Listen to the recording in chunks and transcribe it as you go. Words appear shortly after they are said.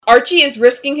Archie is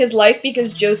risking his life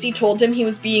because Josie told him he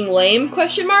was being lame, ?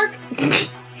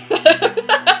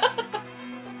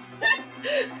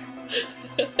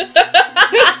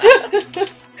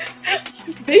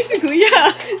 Basically,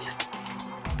 yeah.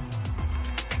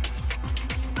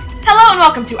 Hello and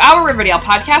welcome to our Riverdale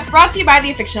podcast, brought to you by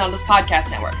the AFICTIONADOS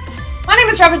podcast network. My name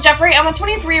is Robin Jeffrey. I'm a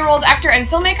 23-year-old actor and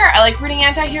filmmaker. I like rooting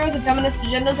anti-heroes and feminist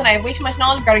agendas, and I have way too much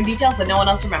knowledge regarding details that no one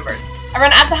else remembers. I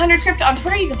run at the 100 Script on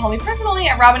Twitter. You can follow me personally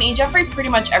at Robin E. Jeffrey pretty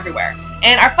much everywhere.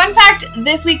 And our fun fact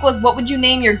this week was, what would you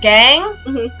name your gang?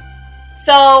 Mm-hmm.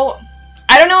 So,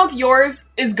 I don't know if yours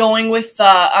is going with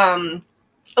the,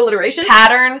 alliteration?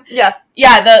 Pattern. Yeah.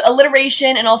 Yeah, the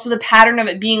alliteration and also the pattern of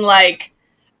it being, like,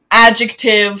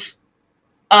 adjective,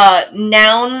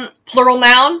 noun, plural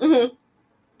noun. Mm-hmm.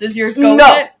 Does yours go with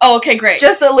it? Oh, okay, great.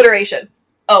 Just alliteration.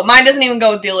 Oh, mine doesn't even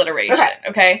go with the alliteration,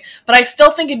 okay? But I still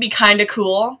think it'd be kind of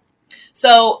cool.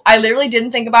 So, I literally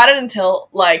didn't think about it until,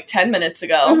 like, 10 minutes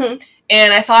ago. Mm-hmm.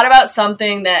 And I thought about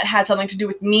something that had something to do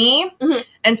with me. Mm-hmm.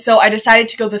 And so I decided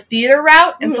to go the theater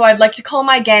route. And so I'd like to call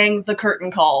my gang the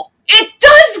Curtain Call. It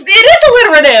is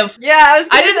alliterative! Yeah,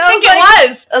 I didn't think it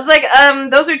was. I was like,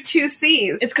 those are two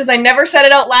C's. It's because I never said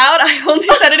it out loud. I only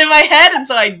said it in my head, and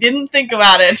so I didn't think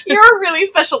about it. You're a really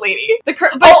special lady.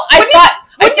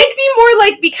 I think be more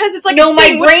like, because it's like, no,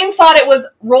 my brain thought it was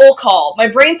roll call. My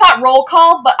brain thought roll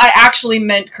call, but I actually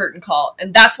meant curtain call,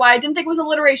 and that's why I didn't think it was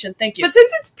alliteration. Thank you. But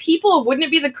since it's people, wouldn't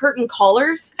it be the curtain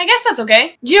callers? I guess that's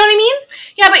okay. Do you know what I mean?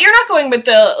 Yeah, but you're not going with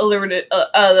the alliterative,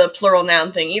 the plural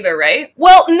noun thing either, right?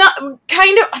 Well, not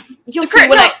kind of. You'll see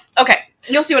when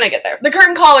You'll see when I get there. The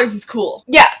curtain callers is cool.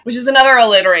 Yeah. Which is another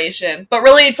alliteration. But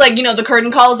really, it's like, the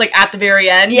curtain call is like at the very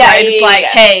end. Yeah, right? It's like,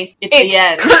 hey, it's the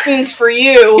end. Curtains for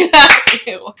you.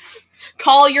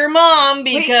 Call your mom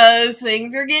because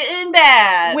things are getting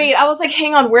bad. Wait, I was like,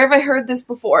 hang on, where have I heard this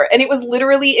before? And it was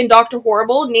literally in Dr.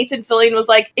 Horrible. Nathan Fillion was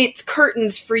like, it's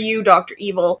curtains for you, Dr.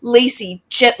 Evil. Lacey,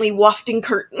 gently wafting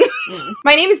curtains.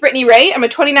 My name is Brittany Ray. I'm a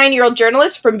 29-year-old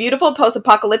journalist from beautiful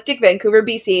post-apocalyptic Vancouver,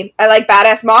 BC. I like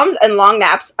badass moms and long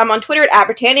naps. I'm on Twitter at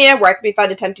Britannia, where I can be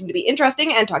found attempting to be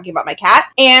interesting and talking about my cat.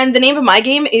 And the name of my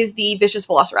game is the Vicious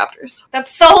Velociraptors. That's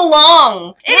so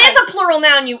long. Yeah. It is a plural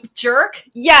noun, you jerk.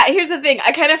 Yeah, here's the thing.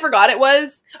 I kind of forgot it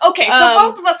was. Okay, so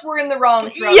both of us were in the wrong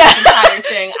throughout this entire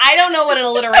thing. I don't know what an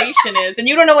alliteration is, and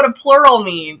you don't know what a plural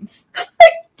means. I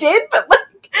did, but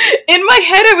in my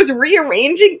head I was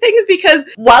rearranging things because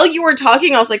while you were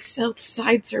talking I was like, South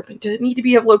Side Serpent, does it need to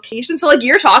be a location? So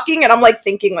you're talking and I'm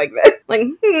thinking like this.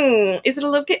 Is it a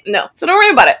location? No. So don't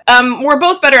worry about it. We're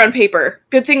both better on paper.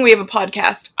 Good thing we have a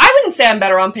podcast. I wouldn't say I'm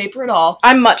better on paper at all.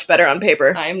 I'm much better on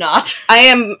paper. I am not. I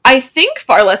am, I think,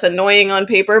 far less annoying on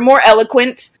paper, more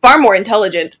eloquent, far more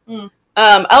intelligent.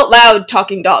 Out loud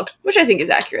talking dog, which I think is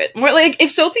accurate. More like,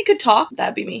 if Sophie could talk,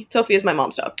 that'd be me. Sophie is my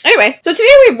mom's dog. Anyway, so today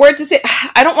we have word to say.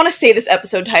 I don't want to say this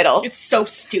episode title. It's so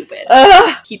stupid.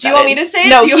 Do you want me to say it?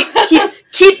 No,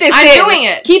 keep this I'm in. doing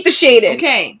it. Keep the shade in.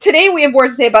 Okay. Today we have word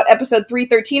to say about episode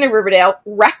 313 of Riverdale,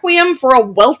 Requiem for a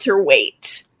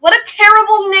Welterweight. What a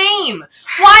terrible name!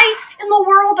 Why in the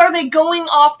world are they going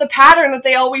off the pattern that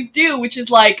they always do, which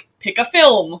is pick a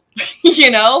film,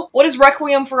 What is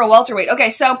Requiem for a Welterweight? Okay,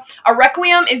 so a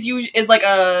Requiem is like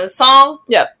a song.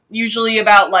 Yep. Usually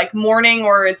about mourning,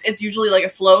 or it's usually a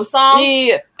slow song.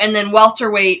 Yeah. And then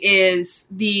Welterweight is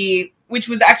which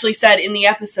was actually said in the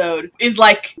episode, is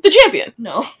the champion.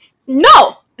 No.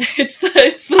 It's the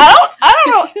I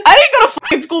don't know. I didn't go to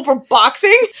fucking school for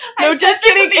boxing. No, just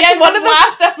kidding. It's one of the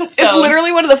last episode. It's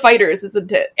literally one of the fighters. It's a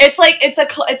tit.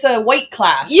 It's a weight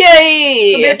class.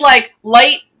 Yay! So there's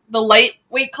the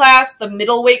lightweight class, the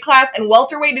middleweight class, and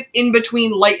welterweight is in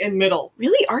between light and middle.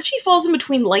 Really? Archie falls in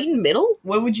between light and middle?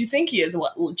 What would you think he is?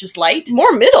 What, just light?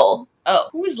 More middle. Oh.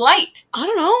 Who is light? I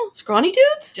don't know. Scrawny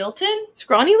dudes? Dilton?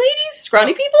 Scrawny ladies?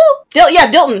 Scrawny people?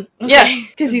 Dilton. Okay. Yeah,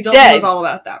 because he's Dilton dead. was all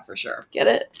about that for sure. Get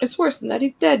it? It's worse than that.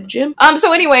 He's dead, Jim.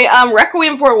 So anyway,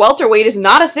 Requiem for a Welterweight is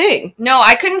not a thing. No,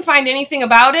 I couldn't find anything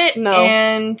about it. No.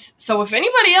 And so if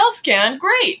anybody else can,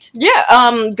 great.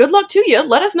 Yeah, good luck to you.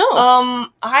 Let us know.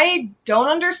 I don't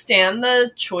understand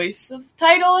the choice of the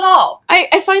title at all.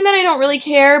 I find that I don't really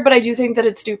care, but I do think that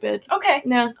it's stupid. Okay.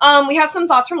 Yeah. We have some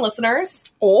thoughts from listeners.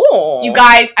 Oh. You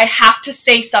guys, I have to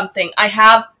say something. I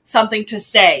have something to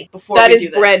say before we do this.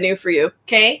 That is brand new for you.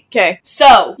 Okay? Okay.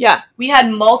 So, yeah, we had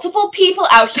multiple people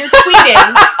out here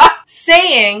tweeting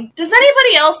saying, does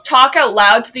anybody else talk out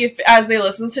loud as they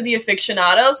listen to the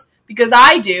AFICTIONADOS? Because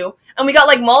I do. And we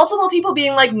got multiple people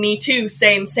being me too,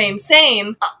 same.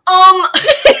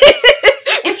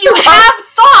 If you have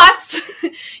thoughts,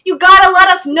 you gotta let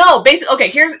us know. Basically, okay,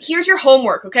 here's your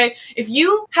homework, okay? If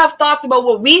you have thoughts about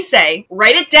what we say,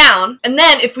 write it down, and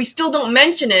then if we still don't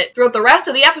mention it throughout the rest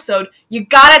of the episode, you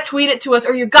gotta tweet it to us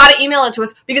or you gotta email it to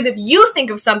us, because if you think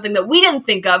of something that we didn't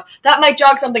think of, that might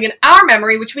jog something in our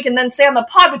memory, which we can then say on the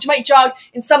pod, which might jog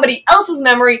in somebody else's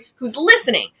memory who's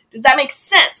listening. Does that make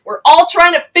sense? We're all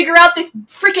trying to figure out this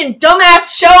freaking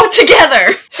dumbass show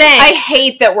together. Thanks. I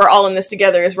hate that we're all in this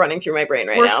together is running through my brain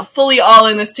right now. We're fully all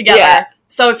in this together. Yeah.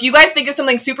 So if you guys think of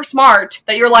something super smart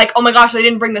that you're like, oh my gosh, I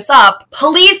didn't bring this up,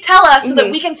 please tell us so that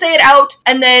we can say it out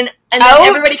and then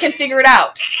everybody can figure it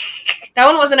out. That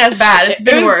one wasn't as bad. It's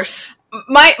been worse.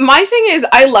 My thing is,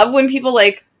 I love when people,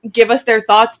 like, give us their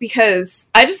thoughts because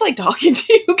I just like talking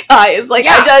to you guys. Like,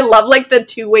 yeah. I love, like, the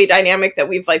two-way dynamic that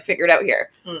we've, like, figured out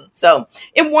here. So,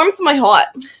 it warms my heart.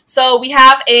 So, we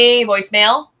have a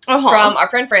voicemail from our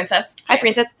friend Frances. Hi,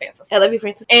 Frances. I love you,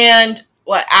 Frances. And,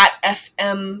 at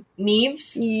FM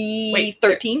Neves? Wait,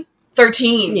 13?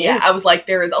 13. Yes. Yeah, I was like,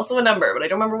 there is also a number, but I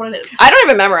don't remember what it is. I don't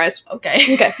even memorize.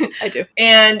 Okay. Okay, I do.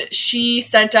 And she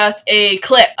sent us a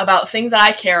clip about things that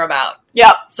I care about.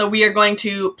 Yep. So we are going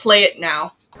to play it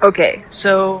now. Okay,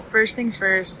 so first things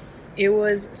first, it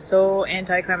was so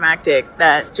anticlimactic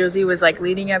that Josie was, like,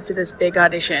 leading up to this big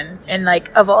audition. And,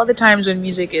 like, of all the times when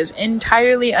music is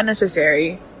entirely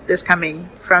unnecessary, this coming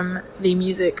from the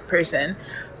music person,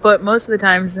 but most of the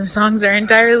times the songs are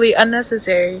entirely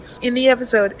unnecessary in the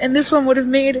episode, and this one would have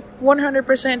made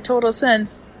 100% total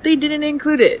sense. They didn't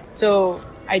include it. So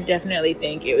I definitely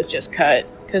think it was just cut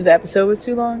because the episode was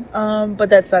too long.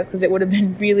 But that sucked because it would have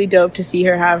been really dope to see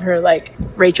her have her, like,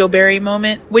 Rachel Berry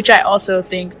moment, which I also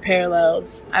think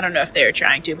parallels, I don't know if they were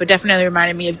trying to, but definitely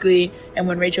reminded me of Glee and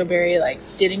when Rachel Berry, like,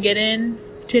 didn't get in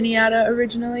to NYADA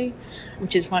originally,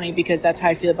 which is funny because that's how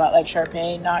I feel about, like,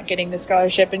 Sharpay not getting the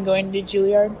scholarship and going to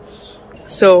Juilliard.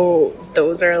 So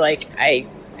those are, like, I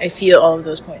feel all of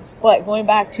those points. But going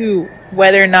back to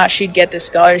whether or not she'd get the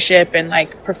scholarship and,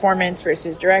 like, performance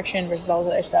versus direction versus all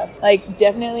the other stuff, like,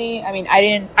 definitely, I mean, I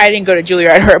didn't go to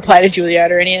Juilliard or apply to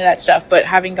Juilliard or any of that stuff, but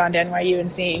having gone to NYU and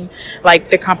seeing, like,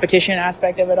 the competition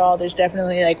aspect of it all, there's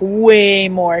definitely, like, way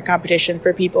more competition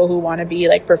for people who want to be,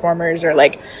 like, performers or,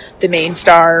 like, the main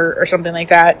star or something like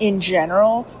that in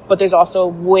general. But there's also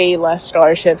way less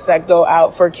scholarships that go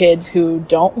out for kids who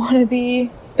don't want to be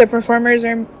the performers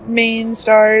or main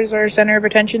stars or center of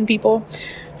attention people.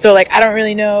 So, like, I don't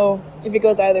really know if it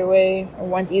goes either way or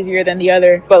one's easier than the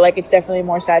other, but, like, it's definitely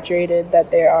more saturated that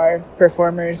there are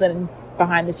performers and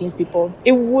behind the scenes people.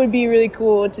 It would be really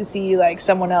cool to see, like,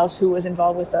 someone else who was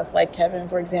involved with stuff, like Kevin,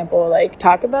 for example, like,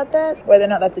 talk about that, whether or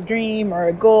not that's a dream or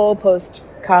a goal post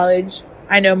college.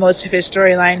 I know most of his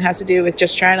storyline has to do with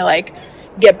just trying to, like,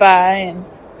 get by and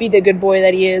be the good boy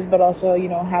that he is, but also, you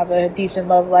know, have a decent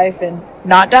love life and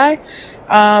not die.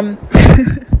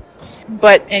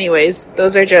 But anyways,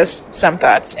 those are just some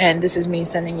thoughts, and this is me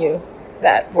sending you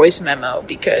that voice memo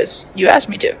because you asked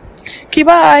me to. Okay,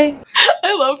 bye.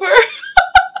 I love her.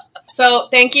 So,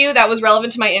 thank you. That was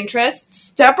relevant to my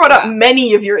interests. That brought up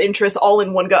many of your interests all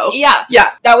in one go. Yeah.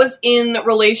 Yeah. That was in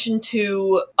relation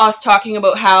to us talking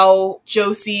about how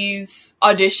Josie's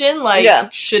audition,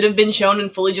 like, should have been shown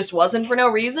and fully just wasn't for no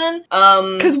reason.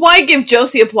 Because why give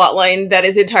Josie a plotline that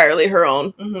is entirely her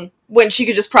own when she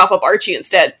could just prop up Archie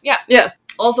instead? Yeah. Yeah.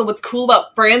 Also, what's cool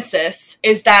about Frances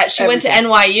is that she went to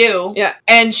NYU,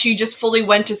 and she just fully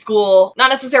went to school,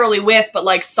 not necessarily with, but,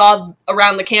 like, saw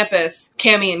around the campus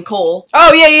Cammie and Cole.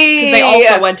 Oh, yeah. Because they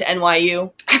also went to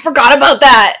NYU. I forgot about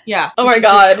that. Yeah. Oh my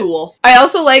god. Just cool. I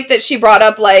also like that she brought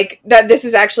up, like, that this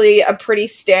is actually a pretty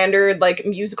standard, like,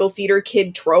 musical theater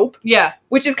kid trope. Yeah.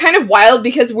 Which is kind of wild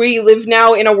because we live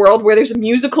now in a world where there's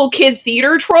musical kid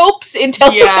theater tropes in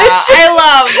television. Yeah, I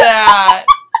love that.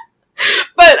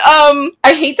 But,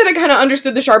 I hate that I kind of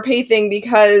understood the Sharpay thing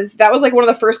because that was, like, one of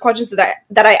the first questions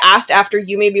that I asked after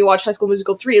you made me watch High School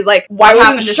Musical 3 is, like, why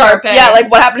wasn't Sharpay? Yeah, like,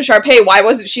 what happened to Sharpay? Why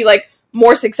wasn't she, like,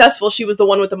 more successful? She was the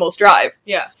one with the most drive.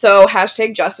 Yeah. So,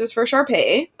 #justice for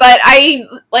Sharpay. But I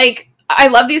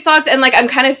love these thoughts, and, like, I'm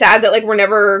kind of sad that, like, we're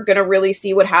never gonna really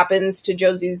see what happens to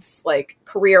Josie's, like,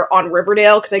 career on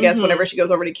Riverdale, because I guess whenever she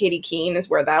goes over to Katie Keene is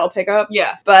where that'll pick up.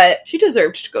 Yeah. But she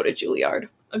deserved to go to Juilliard.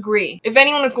 Agree. If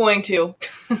anyone was going to,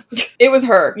 it was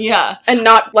her. Yeah. And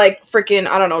not, like, freaking,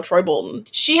 I don't know, Troy Bolton.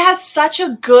 She has such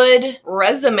a good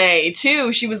resume,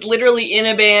 too. She was literally in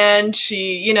a band.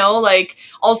 She, you know, like,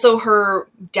 also her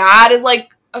dad is,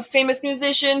 like, a famous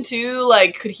musician too?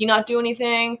 Like, could he not do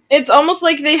anything? It's almost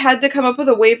like they had to come up with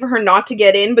a way for her not to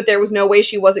get in, but there was no way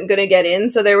she wasn't gonna get in,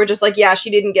 so they were just like, yeah, she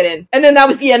didn't get in. And then that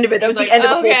was the end of it. That was the end of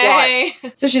the whole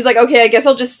plot. So she's like, okay, I guess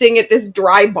I'll just sing at this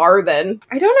dry bar then.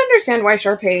 I don't understand why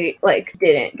Sharpay, like,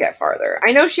 didn't get farther.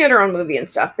 I know she had her own movie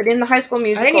and stuff, but in the High School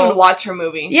Musical... I didn't even watch her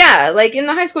movie. Yeah, like, in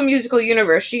the High School Musical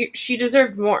universe, she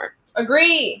deserved more.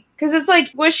 Agree. Because it's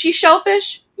like, was she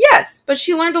shellfish? Yes, but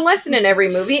she learned a lesson in every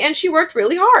movie, and she worked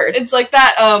really hard. It's like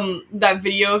that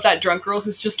video of that drunk girl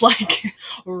who's just like,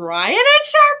 Ryan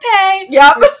and Sharpay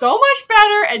Yep. were so much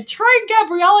better, and Troy and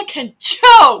Gabriella can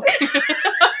choke.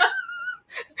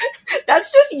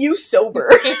 That's just you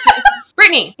sober.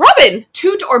 Brittany, Robin,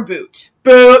 toot or boot?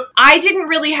 boot. I didn't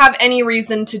really have any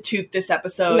reason to toot this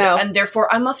episode, No. and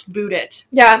therefore I must boot it.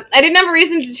 Yeah, I didn't have a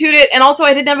reason to toot it, and also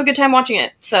I didn't have a good time watching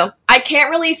it, so. I can't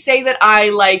really say that I,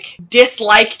 like,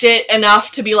 disliked it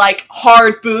enough to be, like,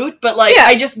 hard boot, but, like,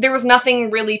 Yeah. there was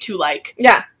nothing really to like.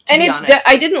 Yeah. And honest.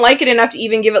 I didn't like it enough to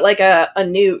even give it, like, a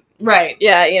newt. Right.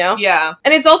 Yeah, you know? Yeah.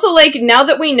 And it's also, like, now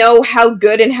that we know how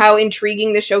good and how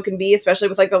intriguing the show can be, especially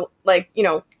with, like, you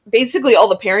know, basically all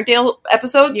the Parentdale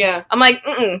episodes. Yeah. I'm like,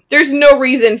 there's no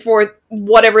reason for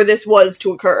whatever this was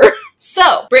to occur.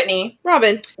 So, Brittany,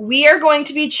 Robin. we are going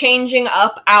to be changing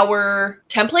up our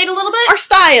template a little bit. Our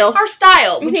style. Our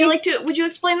style. Would Mhm. would you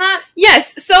explain that?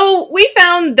 Yes, so we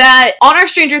found that on our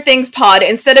Stranger Things pod,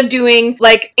 instead of doing,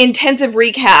 like, intensive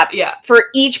recaps for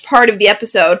each part of the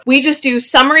episode, we just do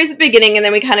summaries at the beginning, and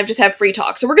then we kind of just have free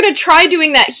talk. So we're gonna try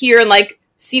doing that here and, like,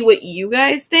 see what you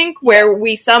guys think, where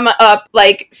we sum up,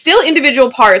 like, still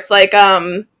individual parts, like,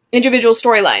 individual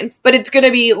storylines, but it's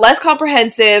gonna be less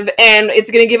comprehensive, and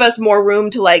it's gonna give us more room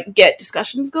to, like, get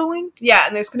discussions going. Yeah,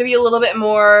 and there's gonna be a little bit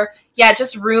more,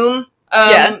 just room.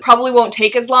 Probably won't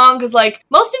take as long, because, like,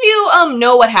 most of you,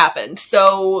 know what happened,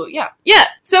 so, yeah. Yeah,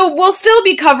 so we'll still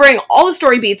be covering all the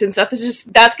story beats and stuff, it's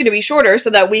just, that's gonna be shorter, so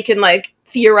that we can, like,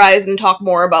 theorize and talk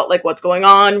more about, like, what's going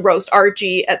on, roast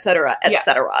Archie, etc.,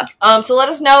 etc. So let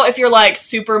us know if you're, like,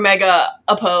 super mega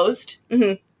opposed.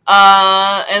 Mhm.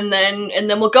 And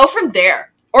then we'll go from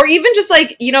there. Or even just,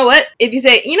 like, you know what? If you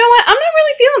say, you know what? I'm not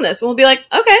really feeling this. We'll be like,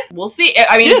 okay. We'll see.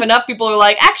 I mean, if enough people are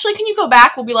like, actually, can you go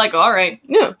back? We'll be like, all right.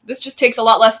 Yeah. This just takes a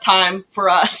lot less time for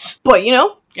us. But, you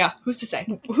know? Yeah, who's to say?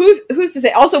 Who's to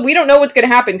say? Also, we don't know what's going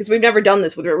to happen because we've never done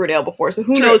this with Riverdale before, so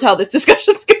who knows how this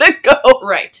discussion's going to go.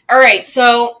 Right. All right,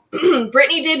 so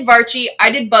Brittany did Varchi, I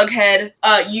did Bughead.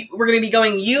 We're going to be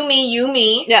going you,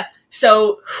 me. Yeah.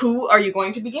 So who are you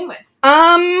going to begin with?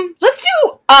 Let's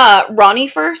do Ronnie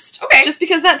first. Okay. Just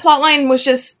because that plotline was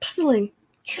just puzzling.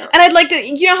 Sure. And I'd like to,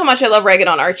 you know how much I love ragging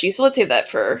on Archie, so let's save that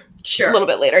for Sure. a little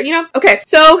bit later, you know? Okay,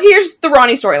 so here's the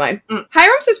Ronnie storyline.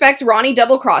 Hiram suspects Ronnie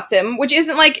double-crossed him, which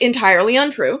isn't, like, entirely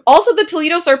untrue. Also, the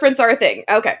Toledo Serpents are a thing.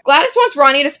 Okay. Gladys wants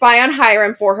Ronnie to spy on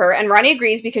Hiram for her, and Ronnie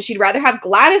agrees because she'd rather have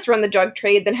Gladys run the drug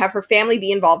trade than have her family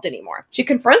be involved anymore. She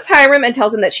confronts Hiram and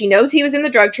tells him that she knows he was in the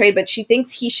drug trade, but she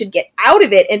thinks he should get out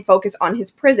of it and focus on his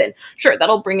prison. Sure,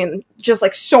 that'll bring in just,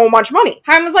 like, so much money.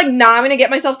 Hiram's like, nah, I'm gonna get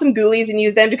myself some ghoulies and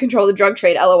use them to control the drug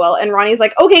trade, lol. And Ronnie's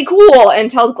like, okay, cool, and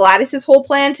tells Gladys his whole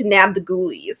plan to nab the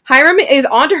ghoulies. Hiram is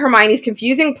onto Hermione's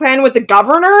confusing plan with the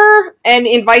governor and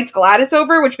invites Gladys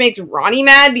over, which makes Ronnie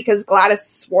mad because Gladys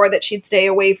swore that she'd stay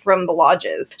away from the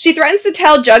lodges. She threatens to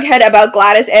tell Jughead about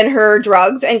Gladys and her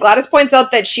drugs, and Gladys points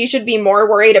out that she should be more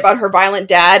worried about her violent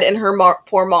dad and her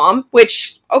poor mom,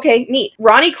 which... okay, neat.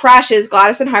 Ronnie crashes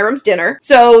Gladys and Hiram's dinner.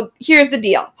 So here's the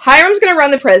deal. Hiram's gonna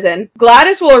run the prison.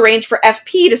 Gladys will arrange for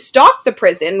FP to stock the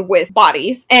prison with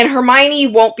bodies. And Hermione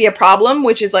won't be a problem,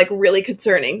 which is, like, really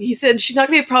concerning. He said she's not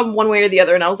gonna be a problem one way or the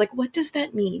other. And I was like, what does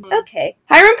that mean? Okay.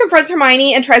 Hiram confronts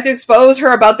Hermione and tries to expose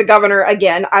her about the governor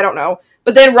again. I don't know.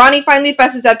 But then Ronnie finally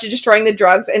fesses up to destroying the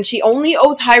drugs, and she only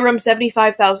owes Hiram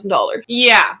 $75,000.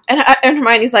 Yeah. And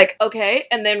Hermione's like, okay.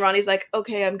 And then Ronnie's like,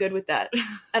 okay, I'm good with that.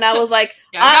 And I was like,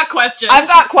 Yeah, I've got questions. I've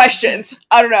got questions.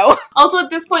 I don't know. Also, at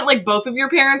this point, like, both of your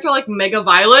parents are, like, mega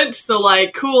violent, so,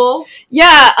 like, cool.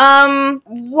 Yeah,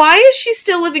 why is she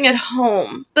still living at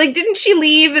home? Like, didn't she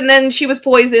leave and then she was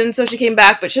poisoned, so she came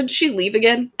back, but shouldn't she leave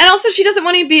again? And also, she doesn't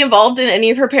want to be involved in any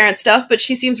of her parents' stuff, but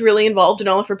she seems really involved in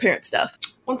all of her parents' stuff.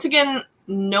 Once again,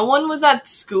 no one was at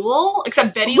school,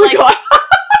 except Betty, Oh my God.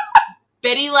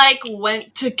 Betty, like,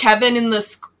 went to Kevin in the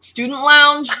student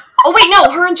lounge. Oh, wait,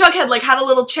 no, her and Jughead, like, had a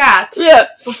little chat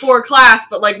before class,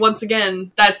 but, like, once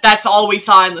again, that's all we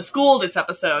saw in the school this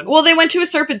episode. Well, they went to a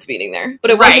Serpents meeting there, but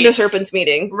it wasn't a Serpents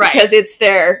meeting. Right. Because it's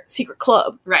their secret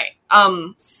club. Right.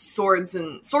 Swords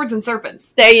and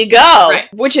Serpents. There you go.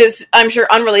 Right. Which is, I'm sure,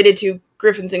 unrelated to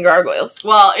Griffins and Gargoyles.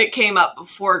 Well, it came up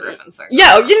before Griffins and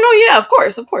Yeah, of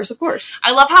course.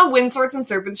 I love how when Swords and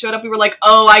Serpents showed up, we were like,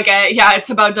 oh, I get it. Yeah, it's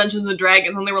about Dungeons and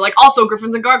Dragons. And they were like, also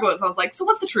Griffins and Gargoyles. I was like, so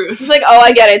what's the truth? It's like, oh,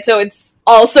 I get it. So it's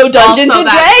also Dungeons and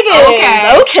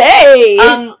Dragons.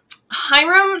 Okay.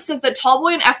 Hiram says that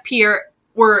Tallboy and FP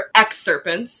were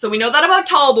ex-serpents, so we know that about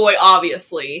Tallboy,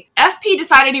 obviously. FP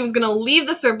decided he was gonna leave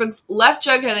the serpents, left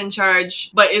Jughead in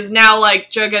charge, but is now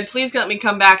like, Jughead, please let me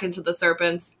come back into the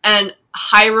serpents. And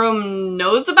Hiram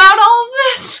knows about all of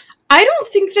this? I don't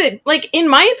think that, like, in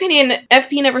my opinion,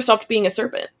 FP never stopped being a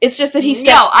serpent. It's just that he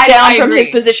stepped down from his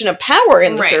position of power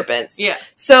in the serpents. Yeah.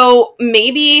 So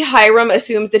maybe Hiram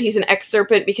assumes that he's an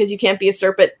ex-serpent because you can't be a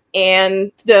serpent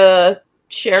and the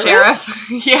Sheriff?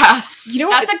 Yeah. You know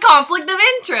what? That's a conflict of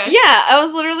interest. Yeah, I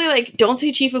was literally like, don't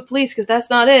say chief of police, because that's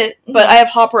not it. But I have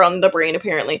Hopper on the brain,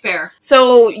 apparently. Fair.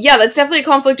 So, yeah, that's definitely a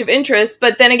conflict of interest.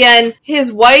 But then again,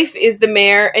 his wife is the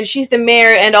mayor, and she's the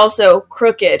mayor and also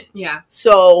crooked. Yeah.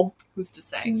 So... who's to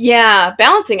say? Yeah,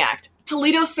 balancing act.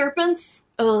 Toledo Serpents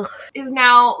is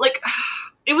now, like...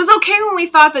 It was okay when we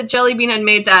thought that Jellybean had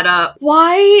made that up.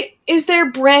 Why is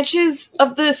there branches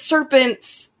of the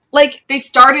serpents... Like, they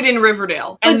started in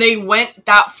Riverdale, and they went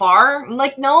that far?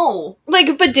 Like, no.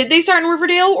 Like, but did they start in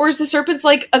Riverdale, or is the Serpents,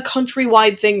 like, a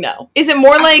countrywide thing now? Is it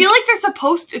more like... I feel like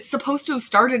it's supposed to have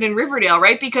started in Riverdale,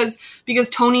 right? Because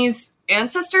Tony's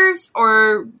ancestors,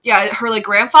 or, yeah, her, like,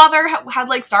 grandfather had,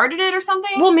 like, started it or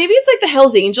something? Well, maybe it's, like, the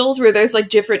Hells Angels, where there's, like,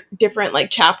 different, like,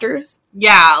 chapters.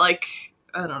 Yeah, like...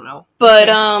 I don't know. But,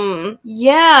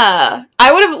 yeah.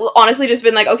 I would have honestly just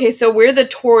been like, okay, so we're the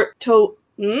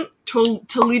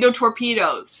Toledo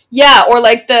Torpedoes. Yeah, or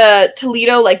like the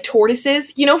Toledo like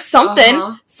tortoises. You know,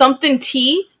 something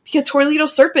T, because Toledo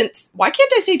Serpents. Why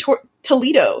can't I say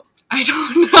Toledo? I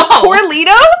don't know.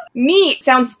 Toledo? Neat.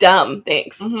 Sounds dumb.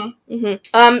 Thanks.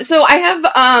 So I have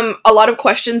a lot of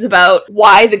questions about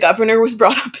why the governor was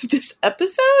brought up in this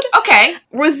episode. Okay.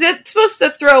 Was it supposed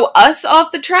to throw us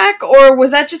off the track, or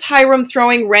was that just Hiram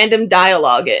throwing random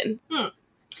dialogue in?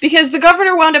 Because the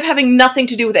governor wound up having nothing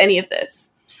to do with any of this.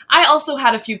 I also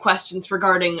had a few questions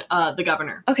regarding the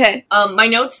governor. Okay. My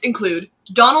notes include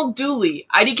Donald Dooley.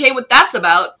 IDK what that's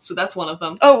about, so that's one of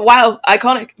them. Oh, wow.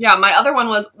 Iconic. Yeah, my other one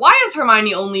was, why is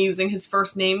Hermione only using his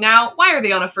first name now? Why are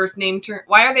they on first name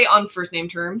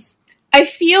terms? I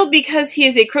feel because he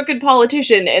is a crooked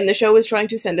politician and the show is trying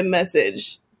to send a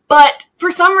message. But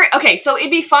for some reason, okay, so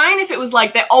it'd be fine if it was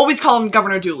like, they always call him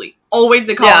Governor Dooley. Always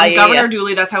they call him Governor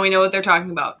Dooley, that's how we know what they're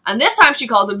talking about. And this time she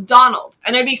calls him Donald.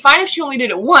 And it'd be fine if she only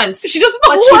did it once. She does it the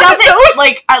whole episode? It,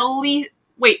 like, at least...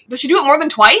 Wait, does she do it more than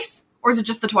twice? Or is it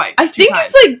just the twice? I think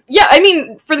it's like... Yeah, I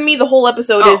mean, for me, the whole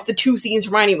episode is the 2 scenes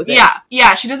Hermione was in.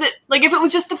 Yeah, she does it... Like, if it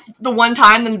was just the one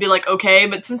time, then it'd be like, okay.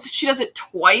 But since she does it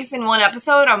twice in one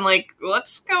episode, I'm like,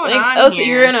 what's going on here? So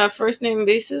you're in a first-name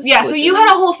basis? Yeah, so you had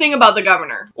a whole thing about the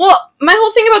governor. Well, my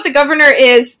whole thing about the governor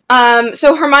is...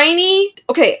 So Hermione...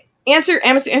 Okay, answer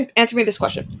me this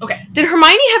question. Okay. Did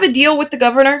Hermione have a deal with the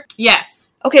governor?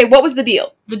 Yes. Okay, what was the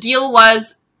deal? The deal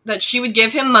was... that she would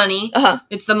give him money.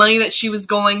 It's the money that she was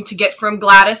going to get from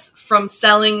Gladys from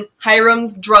selling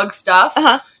Hiram's drug stuff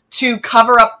to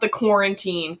cover up the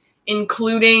quarantine,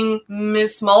 including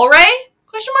Miss Mulray? ?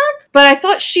 But I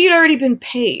thought she'd already been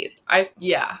paid.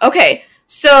 Yeah. Okay,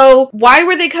 so why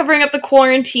were they covering up the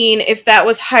quarantine if that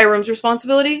was Hiram's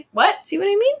responsibility? What? See what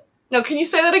I mean? No, can you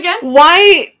say that again?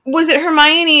 Why was it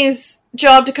Hermione's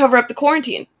job to cover up the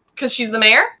quarantine? Because she's the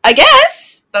mayor? I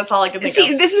guess. That's all I can think of.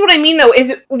 See, this is what I mean, though,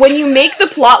 is when you make the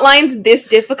plot lines this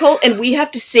difficult and we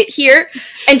have to sit here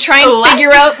and try and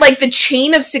figure out, like, the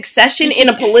chain of succession in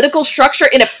a political structure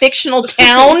in a fictional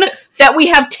town that we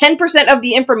have 10% of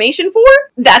the information for,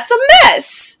 that's a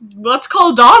mess. Let's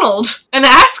call Donald and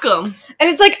ask him. And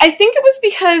it's like, I think it was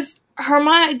because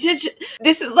Hermione did...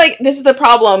 This is the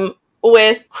problem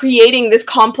with creating this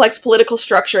complex political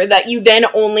structure that you then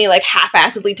only, like,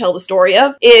 half-assedly tell the story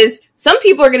of, is some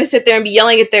people are going to sit there and be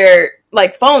yelling at their,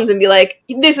 like, phones and be like,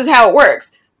 this is how it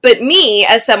works. But me,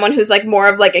 as someone who's, like, more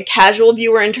of, like, a casual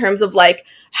viewer in terms of, like,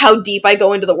 how deep I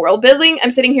go into the world building, I'm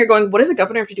sitting here going, what does a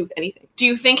governor have to do with anything? Do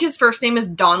you think his first name is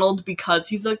Donald because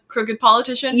he's a crooked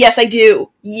politician? Yes, I do.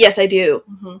 Yeah,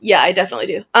 I definitely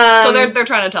do. So they're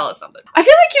trying to tell us something. I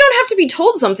feel like you don't have to be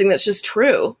told something that's just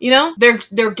true, you know?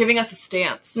 They're giving us a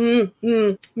stance.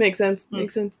 Makes sense.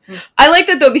 I like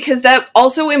that, though, because that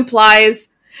also implies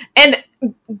And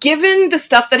given the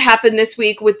stuff that happened this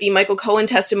week with the Michael Cohen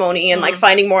testimony and, like,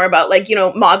 finding more about, like, you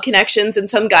know, mob connections and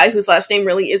some guy whose last name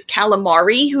really is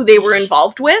Calamari, who they were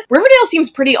involved with, Riverdale seems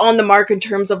pretty on the mark in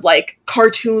terms of, like,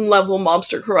 cartoon-level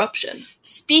mobster corruption.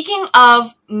 Speaking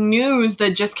of news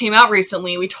that just came out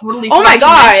recently, we totally Oh my forgot to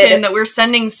God. mention that we're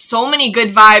sending so many good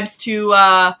vibes to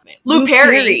Luke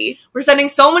Perry. We're sending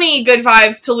so many good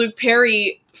vibes to Luke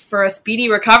Perry for a speedy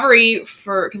recovery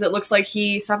because it looks like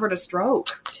he suffered a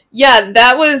stroke. Yeah,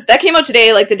 that came out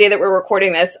today, like, the day that we're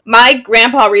recording this. My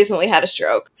grandpa recently had a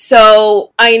stroke.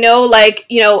 So, I know, like,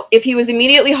 you know, if he was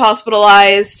immediately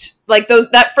hospitalized, like,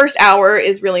 that first hour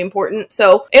is really important.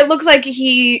 So, it looks like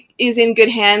he is in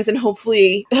good hands, and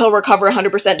hopefully he'll recover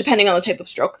 100%, depending on the type of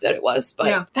stroke that it was.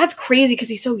 But that's crazy, because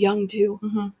he's so young, too.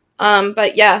 Mm-hmm.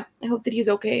 But yeah, I hope that he's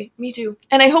okay. Me too.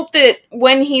 And I hope that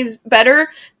when he's better,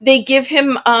 they give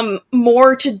him,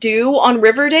 more to do on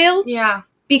Riverdale. Yeah.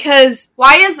 Because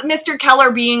why is Mr. Keller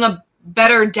being a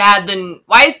better dad than...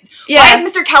 Why is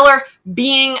Mr. Keller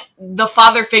being the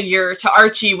father figure to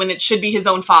Archie when it should be his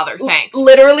own father? Thanks.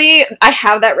 Literally, I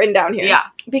have that written down here. Yeah.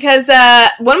 Because,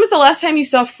 when was the last time you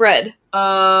saw Fred?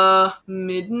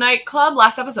 Midnight Club?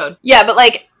 Last episode. Yeah, but,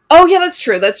 like... Oh, yeah, that's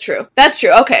true.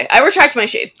 Okay, I retract my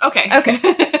shade. Okay.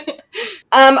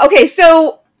 Okay,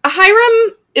 so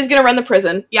Hiram is gonna run the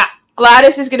prison. Yeah.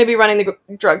 Gladys is going to be running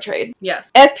the drug trade.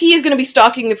 Yes. FP is going to be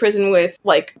stalking the prison with,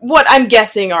 like, what I'm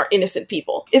guessing are innocent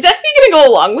people. Is FP going to go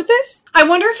along with this? I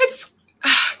wonder if it's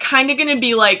kind of going to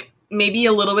be, like, maybe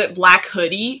a little bit Black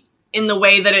Hoodie in the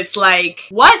way that it's like,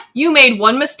 what? You made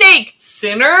one mistake,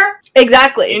 sinner?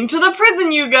 Exactly. Into the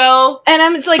prison you go.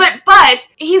 And it's like... But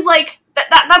he's like...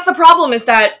 That's the problem, is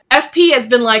that FP has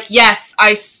been like, yes,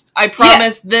 I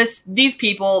promised these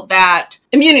people that...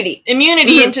 Immunity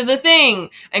into the thing.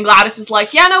 And Gladys is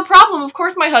like, yeah, no problem. Of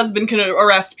course my husband can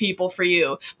arrest people for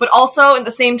you. But also, at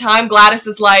the same time, Gladys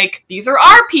is like, these are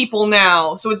our people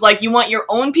now. So it's like, you want your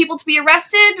own people to be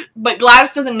arrested, but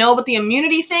Gladys doesn't know about the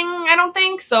immunity thing, I don't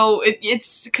think. So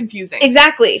it's confusing.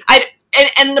 Exactly.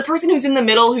 And the person who's in the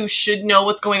middle who should know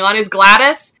what's going on is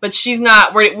Gladys, but she's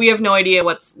not. We have no idea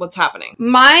what's happening.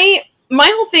 My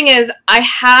whole thing is, I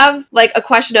have, like, a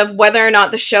question of whether or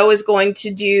not the show is going to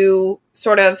do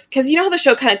sort of... Because you know how the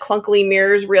show kind of clunkily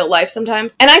mirrors real life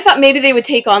sometimes? And I thought maybe they would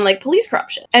take on, like, police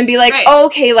corruption. And be like, oh,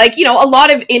 okay, like, you know, a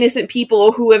lot of innocent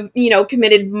people who have, you know,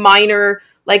 committed minor,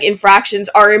 like, infractions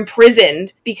are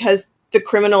imprisoned because... the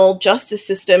criminal justice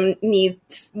system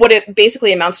needs what it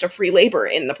basically amounts to free labor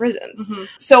in the prisons. Mm-hmm.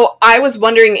 So I was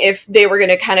wondering if they were going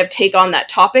to kind of take on that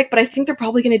topic, but I think they're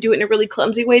probably going to do it in a really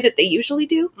clumsy way that they usually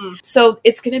do. So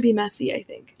it's going to be messy, I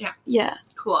think. Yeah.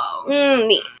 Cool.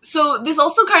 Neat. So this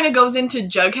also kind of goes into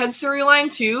Jughead's storyline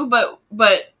too, but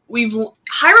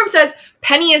Hiram says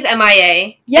Penny is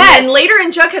MIA. Yes. And then later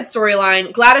in Jughead's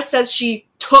storyline, Gladys says she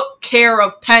took care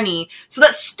of Penny. So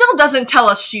that still doesn't tell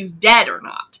us she's dead or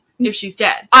not. If she's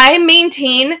dead. I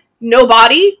maintain no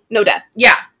body, no death.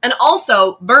 Yeah. And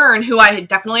also, Vern, who I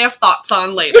definitely have thoughts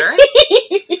on later,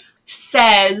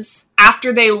 says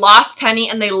after they lost Penny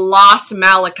and they lost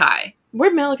Malachi.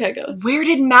 Where'd Malachi go? Where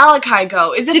did Malachi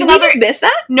go? Is this Did another... we just miss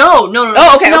that? No.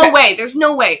 Oh, okay, There's no way. There's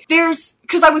no way.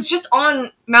 Because I was just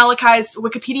on Malachi's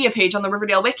Wikipedia page on the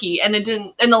Riverdale Wiki, and it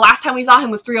didn't... And the last time we saw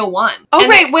him was 301. Oh, and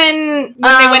right, when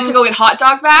they went to go get hot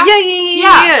dog back?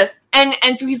 Yeah.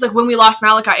 And so he's like, when we lost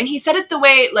Malachi. And he said it the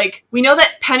way, like, we know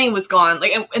that Penny was gone,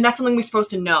 like, and that's something we're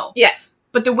supposed to know. Yes.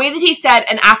 But the way that he said,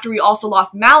 and after we also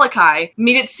lost Malachi,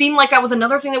 made it seem like that was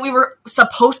another thing that we were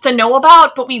supposed to know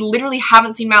about, but we literally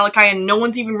haven't seen Malachi, and no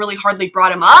one's even really hardly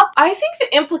brought him up. I think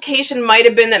the implication might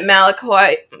have been that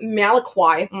Malachi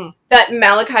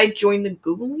joined the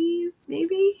Ghoulies,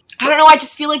 maybe? I don't know, I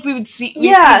just feel like we would see...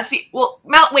 Well,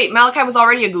 Malachi was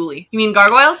already a ghoulie. You mean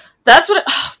gargoyles? That's what...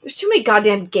 there's too many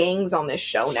goddamn gangs on this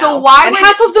show now. So why and would...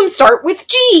 half of them start with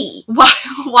G!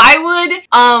 Why would,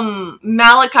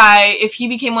 Malachi, if he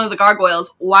became one of the gargoyles,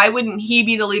 why wouldn't he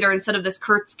be the leader instead of this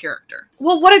Kurtz character?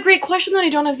 Well, what a great question that I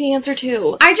don't have the answer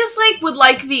to. I just, would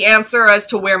like the answer as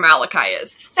to where Malachi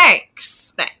is.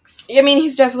 Thanks. I mean,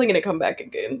 he's definitely gonna come back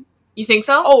again. You think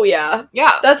so? Oh, yeah.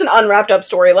 Yeah. That's an unwrapped up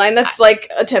storyline. That's,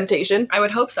 a temptation. I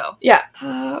would hope so. Yeah.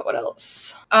 What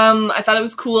else? I thought it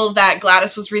was cool that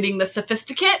Gladys was reading The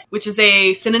Sophisticate, which is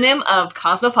a synonym of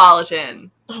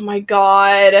cosmopolitan. Oh my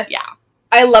god. Yeah.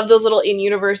 I love those little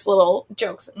in-universe little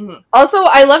jokes. Mm-hmm. Also,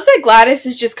 I love that Gladys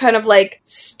is just kind of,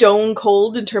 stone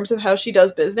cold in terms of how she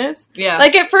does business. Yeah.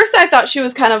 At first I thought she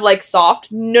was kind of,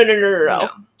 soft. No.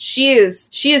 She is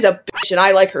a bitch, and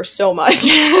I like her so much.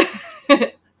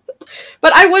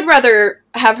 But I would rather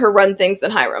have her run things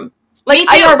than Hiram. Like, Me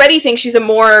too. I already think she's a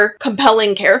more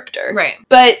compelling character. Right.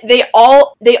 But they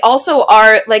also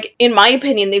are, like, in my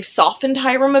opinion, they've softened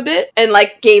Hiram a bit and,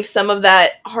 like, gave some of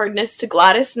that hardness to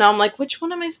Gladys. Now I'm like, which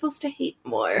one am I supposed to hate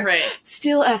more? Right.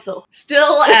 Still Ethel.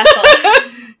 Still Ethel.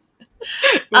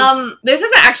 This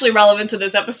isn't actually relevant to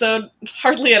this episode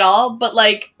hardly at all, but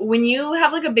like when you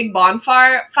have like a big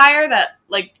bonfire that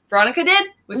like Veronica did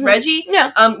with Reggie,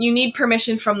 you need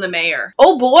permission from the mayor.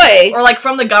 Oh boy. Or like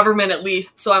from the government at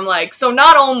least. So I'm like, so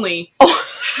not only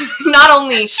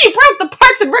she broke the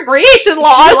Parks and Recreation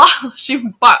law.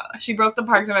 She broke the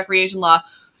Parks and Recreation law.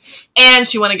 And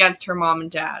she went against her mom and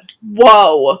dad.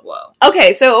 Whoa.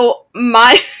 Okay, so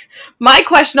my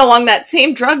question along that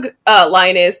same drug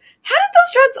line is, how did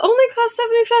those drugs only cost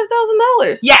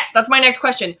 $75,000? Yes, that's my next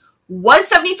question. Was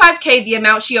 $75K the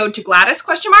amount she owed to Gladys, ?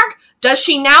 Does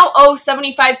she now owe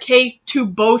 $75K to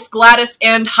both Gladys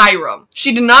and Hiram?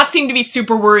 She did not seem to be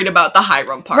super worried about the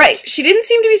Hiram part. Right, she didn't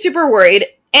seem to be super worried.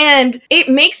 And it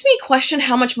makes me question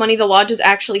how much money the lodges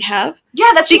actually have.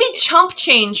 Yeah, that should be chump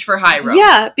change for Hiram.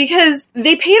 Yeah, because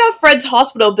they paid off Fred's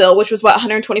hospital bill, which was,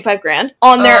 $125,000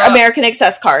 on their American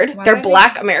Excess card. Their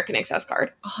black American Excess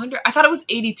card. 100? I thought it was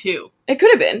 82. It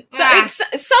could have been. So it's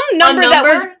some number that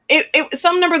was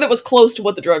some number that was close to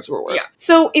what the drugs were worth. Yeah.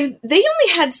 So if they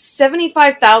only had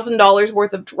 $75,000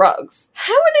 worth of drugs,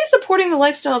 how are they supporting the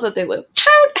lifestyle that they live?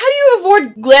 How do you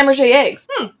avoid Glamour-J eggs?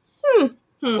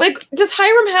 Like, does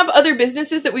Hiram have other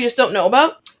businesses that we just don't know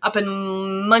about? Up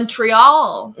in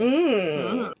Montreal.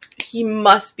 He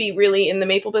must be really in the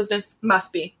maple business.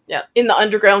 Must be. Yeah. In the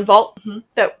underground vault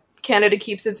that Canada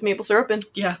keeps its maple syrup in.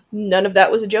 Yeah. None of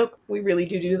that was a joke. We really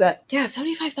do that. Yeah,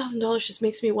 $75,000 just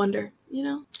makes me wonder, you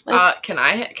know? Like,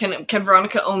 can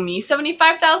Veronica owe me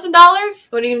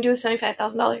 $75,000? What are you gonna do with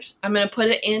 $75,000? I'm gonna put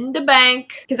it in the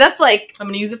bank. Because that's like... I'm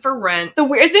gonna use it for rent. The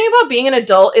weird thing about being an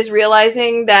adult is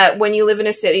realizing that when you live in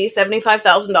a city,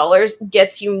 $75,000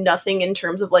 gets you nothing in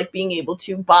terms of, like, being able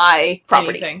to buy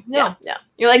property. Anything. No. Yeah.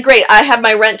 You're like, great, I have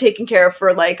my rent taken care of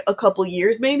for, like, a couple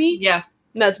years, maybe? Yeah.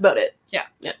 And that's about it. Yeah,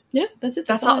 that's it.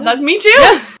 That's all. That's me too.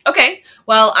 Yeah. Okay.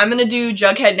 Well, I'm gonna do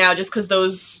Jughead now just because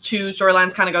those two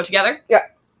storylines kind of go together. Yeah.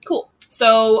 Cool.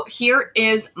 So here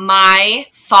is my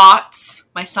thoughts,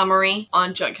 my summary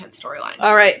on Jughead's storyline.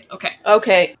 All right.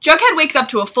 Okay. Jughead wakes up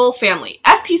to a full family.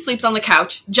 FP sleeps on the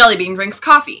couch. Jellybean drinks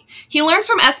coffee. He learns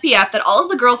from SPF that all of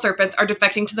the girl serpents are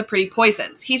defecting to the Pretty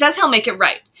Poisons. He says he'll make it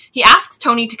right. He asks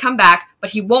Tony to come back, but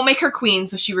he won't make her queen,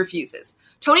 so she refuses.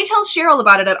 Tony tells Cheryl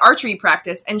about it at archery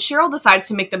practice, and Cheryl decides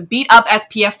to make them beat up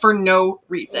SPF for no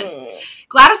reason.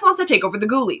 Gladys wants to take over the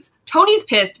Ghoulies. Tony's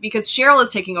pissed because Cheryl is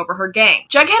taking over her gang.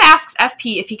 Jughead asks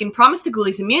FP if he can promise the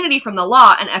Ghoulies immunity from the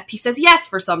law, and FP says yes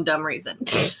for some dumb reason.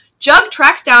 Jug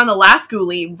tracks down the last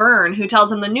Ghoulie, Vern, who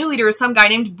tells him the new leader is some guy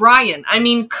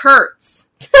named Kurtz.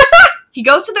 He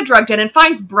goes to the drug den and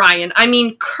finds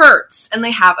Kurtz, and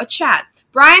they have a chat.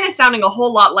 Brian is sounding a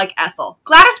whole lot like Ethel.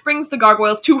 Gladys brings the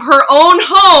gargoyles to her own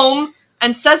home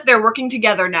and says they're working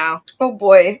together now. Oh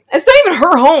boy. It's not even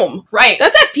her home. Right.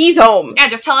 That's FP's home. Yeah,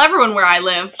 just tell everyone where I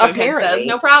live, Jughead says.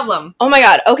 No problem. Oh my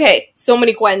god. Okay. So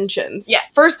many questions. Yeah.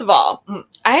 First of all,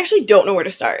 I actually don't know where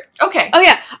to start. Okay. Oh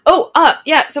yeah.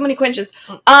 Yeah, so many questions.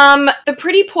 The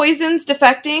Pretty Poisons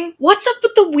defecting. What's up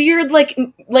with the weird, like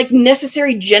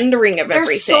necessary gendering of everything?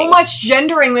 There's so much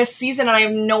gendering this season, and I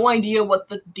have no idea what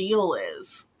the deal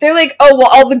is. They're like, oh, well,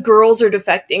 all the girls are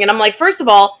defecting. And I'm like, first of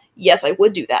all, yes, I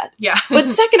would do that. Yeah. But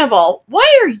second of all,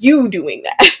 why are you doing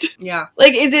that? Yeah.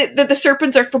 Like, is it that the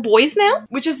serpents are for boys now?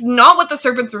 Which is not what the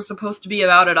serpents were supposed to be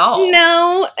about at all.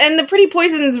 No, and the Pretty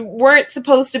Poisons weren't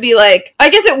supposed to be like... I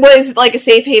guess it was like a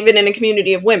safe haven in a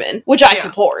community of women, which I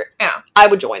support. Yeah. I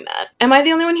would join that. Am I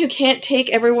the only one who can't take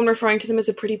everyone referring to them as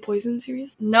a Pretty Poison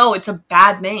serious? No, it's a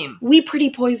bad name. We Pretty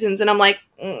Poisons, and I'm like...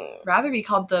 Rather be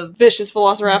called the... Vicious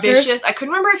Velociraptors? Vicious. I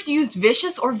couldn't remember if you used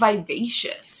vicious or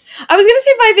vivacious. I was gonna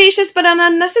say vivacious, but it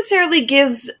unnecessarily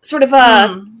gives sort of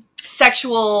a...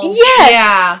 sexual...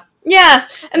 Yes! Yeah.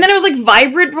 And then it was like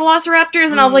vibrant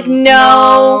velociraptors, and I was like,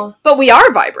 no. But we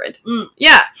are vibrant.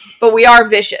 Yeah. But we are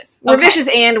vicious. We're vicious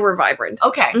and we're vibrant.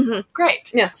 Okay.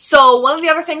 Great. Yeah. So one of the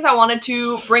other things I wanted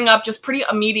to bring up just pretty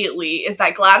immediately is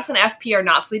that Gladys and FP are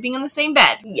not sleeping in the same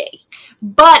bed. Yay.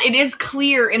 But it is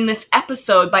clear in this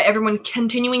episode by everyone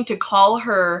continuing to call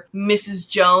her Mrs.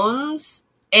 Jones,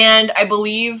 and I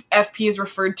believe FP is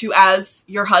referred to as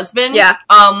your husband. Yeah.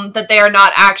 That they are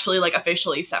not actually, like,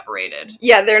 officially separated.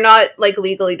 Yeah, they're not, like,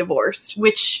 legally divorced.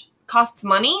 Which costs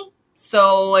money,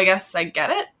 so I guess I get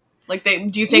it. Like,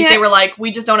 do you think they were like, we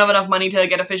just don't have enough money to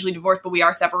get officially divorced, but we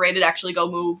are separated, actually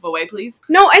go move away, please?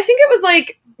 No, I think it was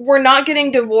like, we're not getting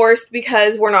divorced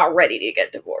because we're not ready to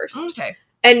get divorced. Okay.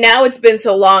 And now it's been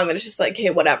so long that it's just like,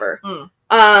 hey, whatever.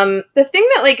 The thing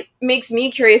that, like, makes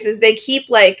me curious is they keep,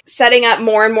 like, setting up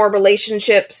more and more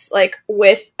relationships, like,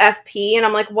 with FP, and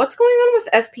I'm like, what's going on with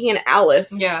FP and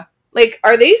Alice? Yeah. Like,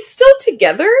 are they still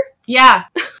together? Yeah.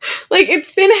 Like,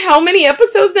 it's been how many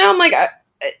episodes now? I'm like,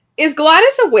 is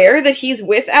Gladys aware that he's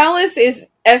with Alice? Is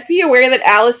FP aware that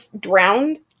Alice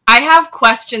drowned? I have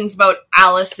questions about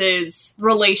Alice's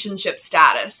relationship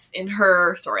status in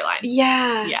her storyline.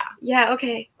 Yeah. Yeah. Yeah,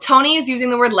 okay. Tony is using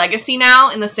the word legacy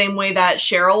now in the same way that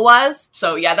Cheryl was.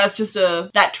 So yeah, that's just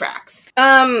that tracks.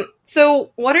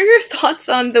 So what are your thoughts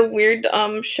on the weird,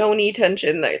 Shoni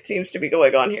tension that seems to be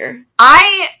going on here?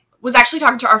 I was actually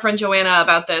talking to our friend Joanna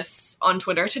about this on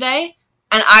Twitter today,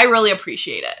 and I really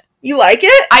appreciate it. You like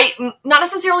it? Not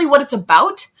necessarily what it's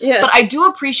about, but I do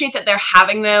appreciate that they're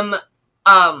having them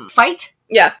fight.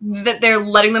 Yeah. That they're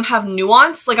letting them have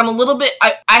nuance. Like, I'm a little bit,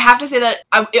 I have to say that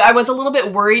I was a little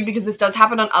bit worried because this does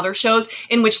happen on other shows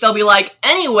in which they'll be like,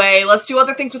 anyway, let's do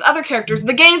other things with other characters.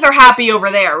 The gays are happy over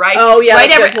there, right? Oh, yeah, right?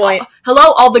 good point.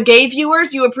 Hello, all the gay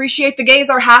viewers, you appreciate the gays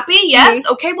are happy? Yes?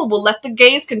 Mm-hmm. Okay, well, we'll let the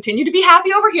gays continue to be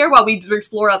happy over here while we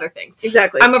explore other things.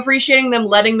 Exactly. I'm appreciating them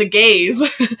letting the gays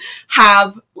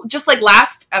have, just like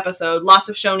last episode, lots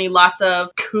of Shoni, lots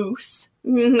of Koos.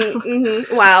 Mm-hmm,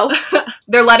 mm-hmm. Wow.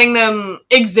 They're letting them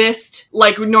exist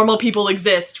like normal people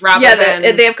exist rather than...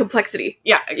 they have complexity.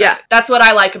 Yeah, exactly. Yeah. That's what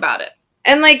I like about it.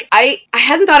 And, like, I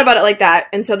hadn't thought about it like that,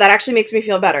 and so that actually makes me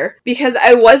feel better. Because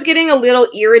I was getting a little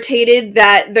irritated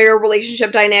that their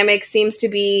relationship dynamic seems to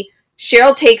be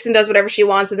Cheryl takes and does whatever she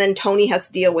wants, and then Tony has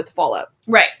to deal with the fallout.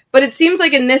 Right. But it seems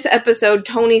like in this episode,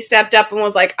 Tony stepped up and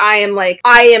was like, I am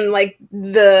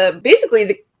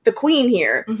the queen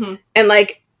here. Mm-hmm. And,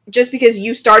 like, just because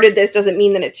you started this doesn't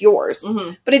mean that it's yours.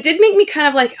 Mm-hmm. But it did make me kind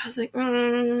of like, I was like,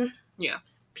 yeah.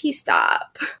 Peace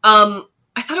stop.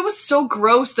 I thought it was so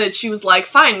gross that she was like,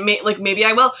 fine, maybe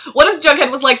I will. What if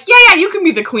Jughead was like, yeah, you can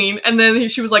be the queen? And then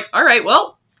she was like, all right,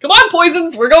 well, come on,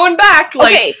 Poisons, we're going back.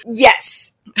 Like, okay,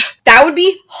 yes. That would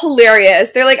be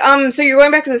hilarious. They're like, so you're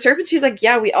going back to the Serpents? She's like,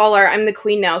 yeah, we all are. I'm the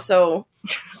queen now, so...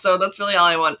 So that's really all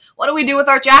I want. What do we do with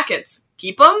our jackets?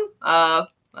 Keep them?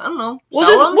 I don't know. We'll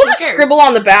just scribble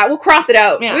on the back. We'll cross it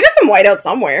out. Yeah. We got some whiteout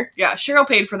somewhere. Yeah, Cheryl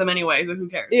paid for them anyway, but who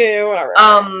cares? Yeah, whatever.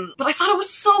 But I thought it was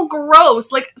so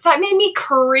gross. Like, that made me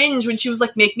cringe when she was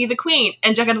like, make me the queen.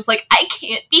 And Jughead was like, I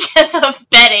can't because of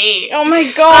Betty. Oh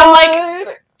my god. I'm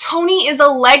like, Tony is a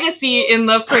legacy in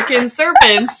the frickin'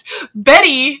 Serpents.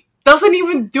 Betty doesn't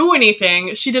even do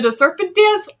anything. She did a serpent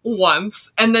dance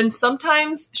once, and then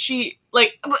sometimes she,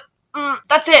 like...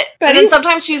 that's it. Betty? And then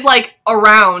sometimes she's, like,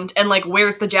 around and, like,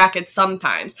 wears the jacket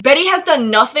sometimes. Betty has done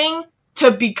nothing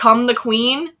to become the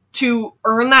queen, to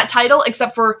earn that title,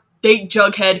 except for date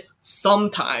Jughead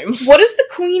sometimes. What does the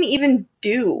queen even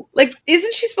do? Like,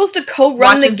 isn't she supposed to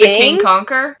co-run the gang? Watches the king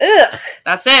conquer? Ugh.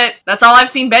 That's it. That's all I've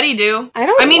seen Betty do.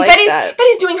 I mean,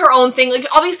 Betty's doing her own thing. Like,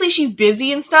 obviously she's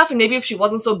busy and stuff, and maybe if she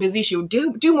wasn't so busy, she would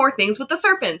do more things with the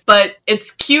Serpents. But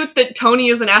it's cute that Tony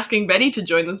isn't asking Betty to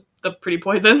join the Pretty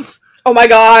Poisons. Oh my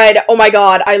god,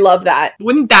 I love that.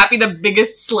 Wouldn't that be the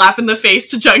biggest slap in the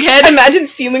face to Jughead? Imagine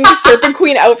stealing the Serpent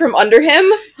Queen out from under him.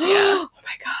 Yeah. Oh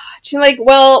my god. She's like,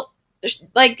 well,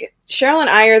 like, Cheryl and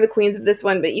I are the queens of this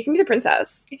one, but you can be the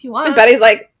princess. If you want. And Betty's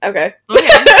like, okay.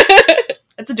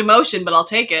 It's a demotion, but I'll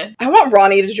take it. I want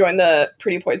Ronnie to join the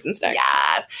Pretty Poisons next.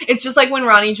 Yes! It's just like when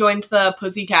Ronnie joined the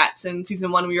Pussycats in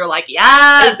season 1, we were like,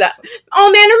 yes!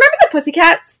 Oh man, remember the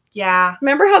Pussycats? Yeah.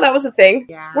 Remember how that was a thing?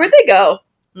 Yeah. Where'd they go?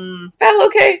 Battle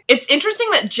okay? It's interesting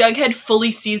that Jughead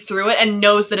fully sees through it and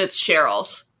knows that it's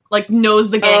Cheryl's. Like, knows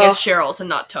the gang is Cheryl's and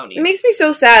not Tony's. It makes me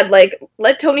so sad. Like,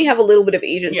 let Tony have a little bit of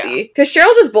agency. Because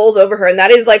Cheryl just bowls over her, and that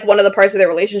is, like, one of the parts of their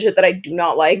relationship that I do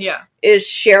not like. Yeah. Is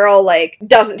Cheryl, like,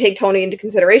 doesn't take Tony into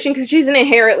consideration, because she's an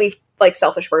inherently, like,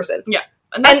 selfish person. Yeah.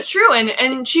 And that's true,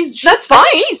 and she's that's fine.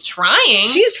 She's trying.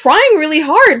 She's trying really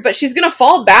hard, but she's gonna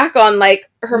fall back on, like,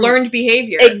 her... learned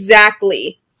behavior.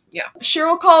 Exactly. Yeah.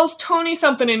 Cheryl calls Tony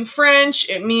something in French.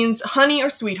 It means honey or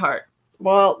sweetheart.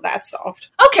 Well, that's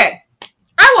soft. Okay.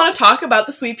 I want to talk about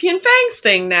the Sweet Pea and Fangs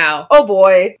thing now. Oh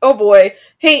boy. Oh boy.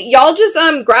 Hey, y'all just,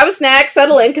 grab a snack,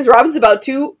 settle in, because Robin's about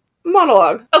to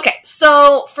monologue. Okay,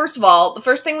 so, first of all, the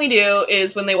first thing we do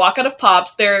is when they walk out of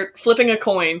Pops, they're flipping a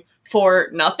coin for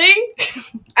nothing.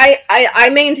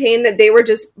 I maintain that they were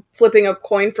just flipping a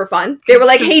coin for fun. They were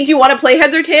like, hey, do you want to play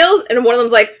heads or tails? And one of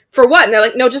them's like, for what? And they're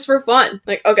like, no, just for fun.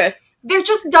 Like, okay. They're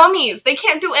just dummies. They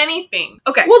can't do anything.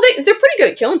 Okay. Well, they're pretty good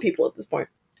at killing people at this point.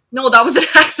 No, that was an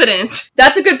accident.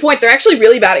 That's a good point. They're actually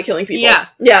really bad at killing people. Yeah.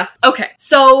 Yeah. Okay,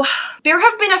 so there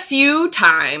have been a few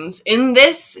times in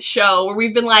this show where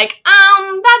we've been like,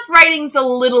 that writing's a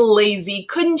little lazy.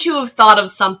 Couldn't you have thought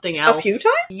of something else? A few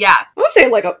times? Yeah. I would say,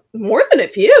 like, more than a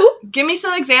few. Give me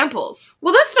some examples.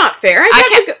 Well, that's not fair.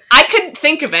 I couldn't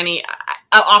think of any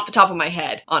off the top of my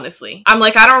head, honestly. I'm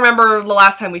like, I don't remember the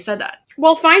last time we said that.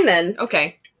 Well, fine then.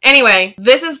 Okay. Anyway,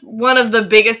 this is one of the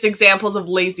biggest examples of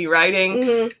lazy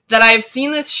writing that I've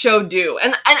seen this show do.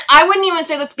 And I wouldn't even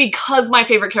say that's because my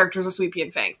favorite characters are Sweet Pea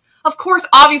and Fangs. Of course,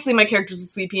 obviously my characters are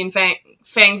Sweet Pea and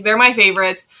Fangs. They're my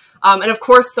favorites. And of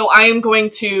course, so I am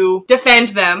going to defend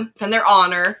them, defend their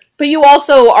honor. But you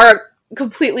also are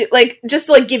completely, like, just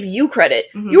to, like, give you credit,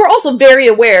 you are also very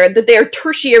aware that they are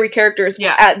tertiary characters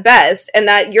at best, and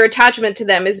that your attachment to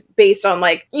them is based on,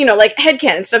 like, you know, like,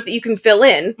 headcanon stuff that you can fill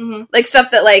in, like,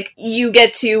 stuff that, like, you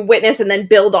get to witness and then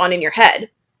build on in your head.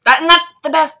 And that's the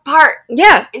best part.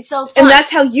 Yeah. It's so fun. And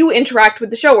that's how you interact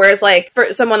with the show, whereas, like,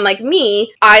 for someone like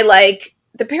me, I like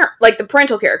the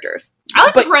parental characters. I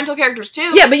like the parental characters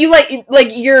too. Yeah, but you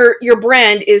like your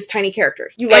brand is tiny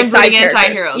characters. You like side characters.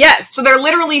 Anti-heroes. Yes. So they're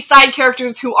literally side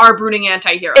characters who are brooding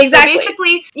anti-heroes. Exactly. So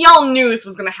basically, y'all knew this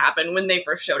was gonna happen when they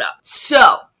first showed up.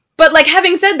 So. But, like,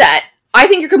 having said that, I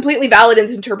think you're completely valid in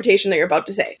this interpretation that you're about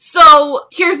to say. So,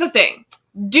 here's the thing.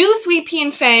 Do Sweet Pea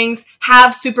and Fangs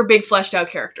have super big fleshed out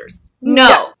characters?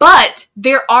 No. But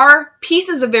there are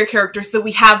pieces of their characters that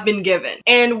we have been given.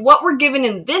 And what we're given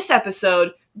in this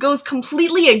episode goes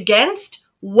completely against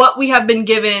what we have been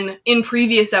given in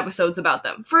previous episodes about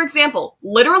them. For example,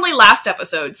 literally last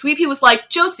episode, Sweet Pea was like,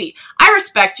 Josie, I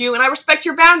respect you and I respect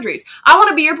your boundaries. I want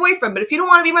to be your boyfriend, but if you don't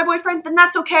want to be my boyfriend, then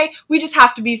that's okay. We just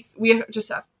have,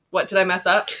 what, did I mess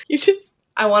up?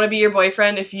 I want to be your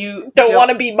boyfriend if you don't want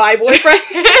to be my boyfriend.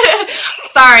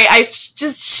 Sorry, I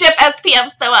just ship SPF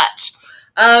so much.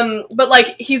 But,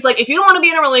 like, he's like, if you don't want to be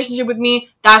in a relationship with me,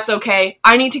 that's okay.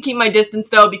 I need to keep my distance,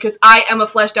 though, because I am a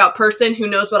fleshed out person who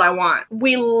knows what I want.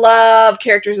 We love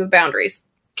characters with boundaries.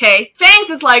 Okay. Fangs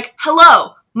is like,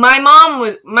 hello. My mom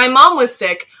was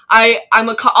sick. I'm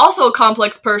also a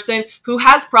complex person who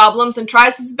has problems and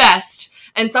tries his best.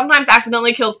 And sometimes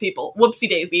accidentally kills people. Whoopsie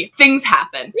daisy. Things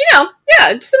happen. You know,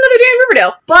 yeah, just another day in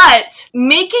Riverdale. But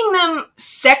making them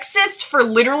sexist for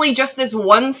literally just this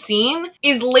one scene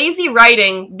is lazy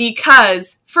writing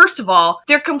because, first of all,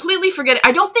 they're completely forgetting.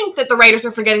 I don't think that the writers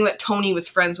are forgetting that Tony was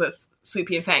friends with Sweet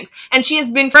Pea and Fangs. And she has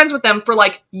been friends with them for,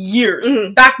 like, years.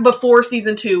 Back before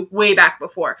season 2, way back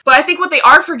before. But I think what they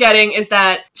are forgetting is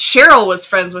that Cheryl was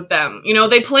friends with them. You know,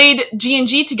 they played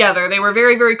G&G together. They were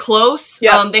very, very close.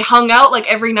 Yep. They hung out,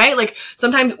 like, every night. Like,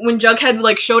 sometimes when Jughead,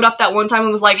 like, showed up that one time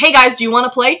and was like, hey, guys, do you want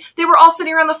to play? They were all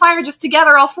sitting around the fire just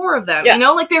together, all 4 of them. Yeah. You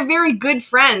know, like, they're very good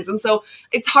friends. And so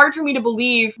it's hard for me to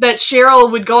believe that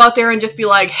Cheryl would go out there and just be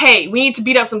like, hey, we need to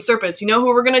beat up some serpents. You know who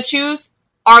we're gonna choose?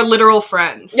 Our literal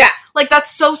friends. Yeah. Like,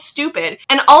 that's so stupid.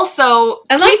 And also,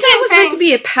 unless that was meant to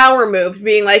be a power move,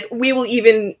 being like, we will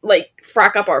even, like,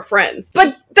 frack up our friends.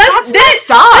 But that's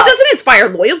messed up. That doesn't inspire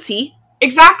loyalty.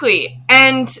 Exactly.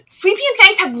 And Sweet Pea and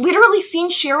Fangs have literally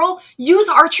seen Cheryl use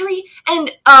archery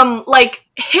and, like,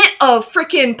 hit a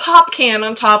freaking pop can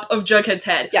on top of Jughead's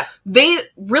head. Yeah. They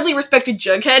really respected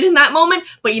Jughead in that moment,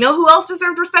 but you know who else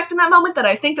deserved respect in that moment that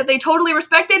I think that they totally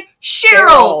respected?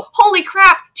 Cheryl! Holy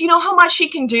crap! Do you know how much she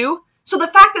can do? So the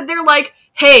fact that they're like,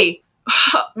 hey,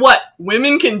 what,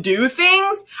 women can do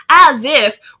things? As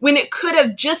if, when it could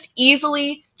have just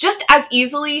as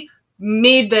easily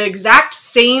made the exact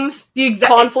same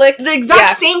conflict. The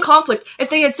exact same conflict. If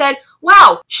they had said,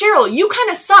 wow, Cheryl, you kind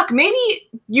of suck. Maybe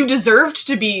you deserved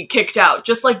to be kicked out,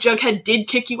 just like Jughead did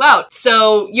kick you out.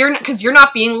 So because you're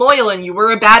not being loyal and you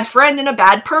were a bad friend and a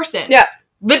bad person. Yeah.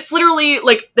 That's literally,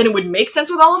 like, then it would make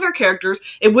sense with all of their characters.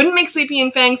 It wouldn't make Sweet Pea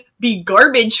and Fangs be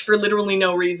garbage for literally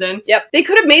no reason. Yep. They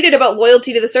could have made it about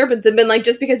loyalty to the serpents and been like,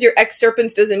 just because you're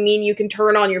ex-serpents doesn't mean you can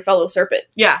turn on your fellow serpent.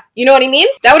 Yeah. You know what I mean?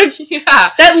 That would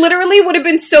have, that literally would have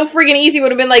been so friggin' easy.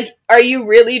 Would have been like, are you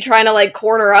really trying to, like,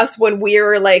 corner us when we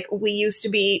used to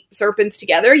be serpents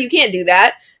together? You can't do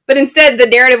that. But instead, the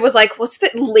narrative was like, what's the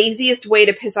laziest way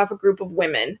to piss off a group of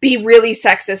women? Be really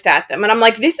sexist at them. And I'm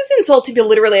like, this is insulting to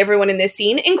literally everyone in this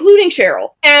scene, including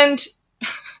Cheryl. And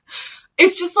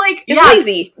it's just like, it's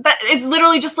lazy. It's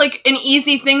literally just like an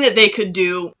easy thing that they could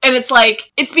do. And it's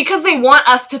like, it's because they want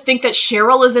us to think that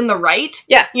Cheryl is in the right.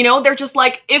 Yeah. You know, they're just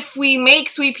like, if we make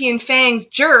Sweet Pea and Fangs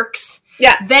jerks,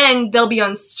 then they'll be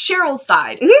on Cheryl's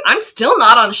side. Mm-hmm. I'm still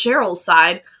not on Cheryl's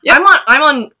side. Yep. I'm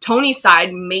on Tony's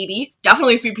side, maybe.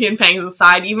 Definitely Sweet Pea and Fangs'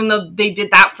 side, even though they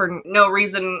did that for no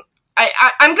reason.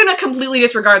 I'm gonna completely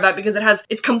disregard that because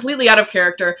it's completely out of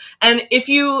character. And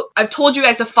I've told you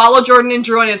guys to follow Jordan and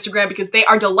Drew on Instagram because they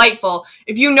are delightful.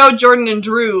 If you know Jordan and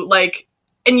Drew, like,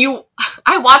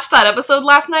 I watched that episode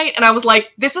last night and I was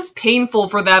like, this is painful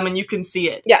for them and you can see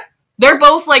it. Yeah. They're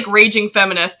both, like, raging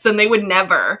feminists and they would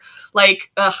never,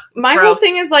 like, ugh. My whole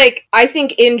thing is, like, I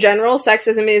think in general,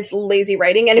 sexism is lazy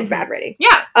writing and it's bad writing.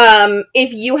 Yeah.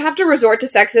 If you have to resort to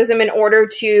sexism in order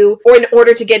to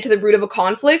get to the root of a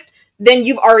conflict, then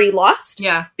you've already lost.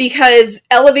 Yeah. Because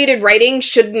elevated writing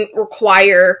shouldn't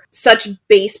require such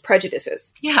base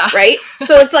prejudices. Yeah. Right?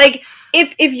 So it's like,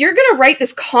 if you're gonna write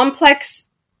this complex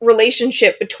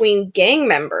relationship between gang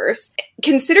members,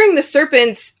 considering the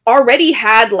Serpents already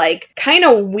had, like, kind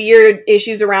of weird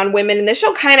issues around women, and the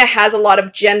show kind of has a lot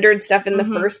of gendered stuff in the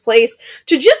first place,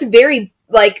 to just very,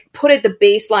 like, put at the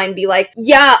baseline, be like,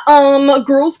 yeah,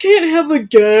 girls can't have a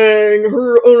gang,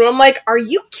 and I'm like, are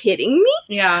you kidding me?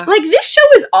 Yeah. Like, this show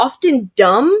is often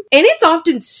dumb, and it's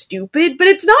often stupid, but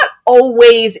it's not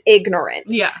always ignorant.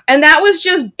 Yeah. And that was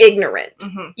just ignorant.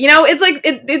 You know, it's like,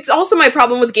 it's also my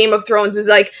problem with Game of Thrones is,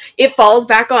 like, it falls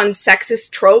back on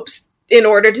sexist tropes in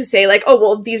order to say, like, oh,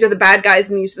 well, these are the bad guys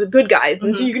and these are the good guys.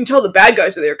 And so you can tell the bad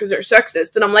guys are there because they're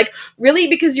sexist. And I'm like, really?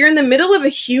 Because you're in the middle of a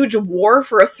huge war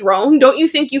for a throne? Don't you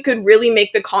think you could really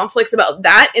make the conflicts about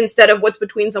that instead of what's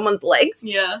between someone's legs?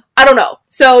 Yeah. I don't know.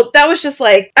 So that was just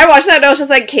like, I watched that and I was just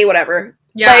like, okay, whatever.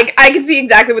 Yeah. Like, I can see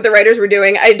exactly what the writers were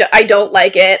doing. I don't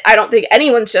like it. I don't think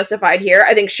anyone's justified here.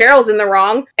 I think Cheryl's in the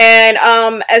wrong. And,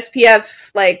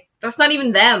 SPF, like... That's not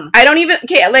even them. I don't even...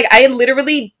 Okay, like, I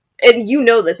literally... And you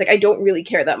know this, like, I don't really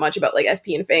care that much about, like,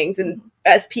 SP and Fangs,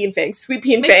 Sweet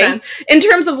Pea and Fangs, in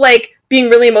terms of, like, being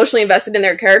really emotionally invested in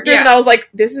their characters, and I was like,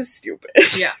 this is stupid.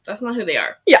 Yeah, that's not who they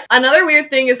are. Yeah. Another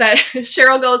weird thing is that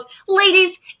Cheryl goes,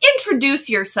 ladies, introduce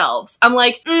yourselves. I'm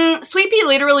like, Sweet Pea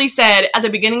literally said at the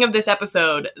beginning of this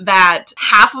episode that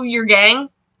half of your gang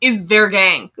is their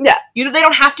gang. Yeah. They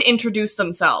don't have to introduce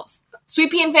themselves. Sweet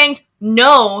Pea and Fangs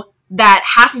know that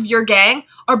half of your gang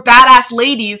are badass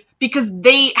ladies because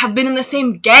they have been in the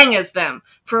same gang as them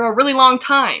for a really long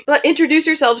time. But introduce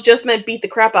yourselves just meant beat the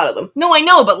crap out of them. No, I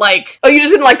know, but like... Oh, you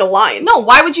just didn't like the line. No,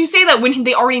 why would you say that when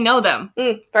they already know them?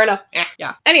 Fair enough.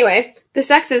 Yeah. Anyway, the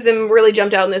sexism really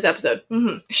jumped out in this episode.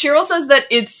 Cheryl says that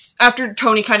it's, after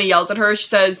Tony kind of yells at her, she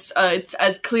says it's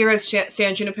as clear as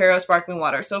San Junipero sparkling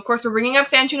water. So, of course, we're bringing up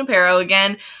San Junipero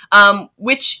again,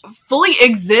 which fully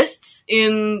exists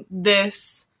in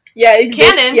this... Yeah,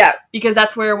 canon. Yeah. Because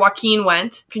that's where Joaquin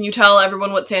went. Can you tell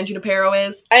everyone what San Junipero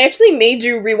is? I actually made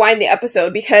you rewind the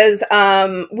episode because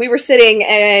we were sitting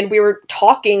and we were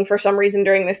talking for some reason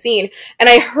during the scene, and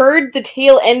I heard the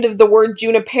tail end of the word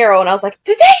Junipero, and I was like,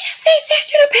 did they just say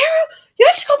San Junipero? You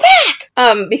have to go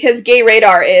back! Because gay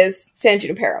radar is San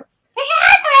Junipero.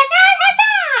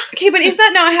 Okay, but is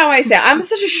that not how I sound? I'm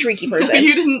such a shrieky person. No,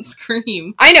 you didn't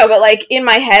scream. I know, but, like, in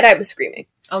my head, I was screaming.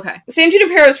 Okay. San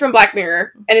Junipero is from Black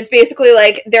Mirror, and it's basically,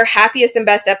 like, their happiest and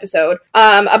best episode,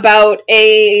 about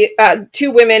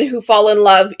two women who fall in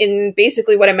love in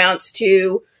basically what amounts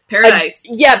to... Paradise.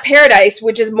 Paradise,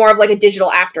 which is more of, like, a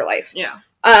digital afterlife. Yeah.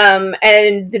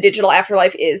 And the digital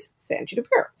afterlife is San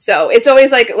Junipero. So it's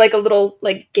always, like a little,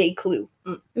 like, gay clue.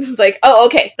 It's like, oh,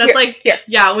 okay. That's here.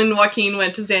 Yeah, when Joaquin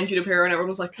went to San Junipero and everyone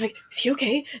was like, is he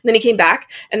okay? And then he came back,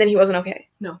 and then he wasn't okay.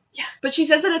 No. Yeah. But she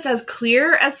says that it's as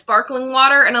clear as sparkling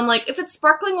water, and I'm like, if it's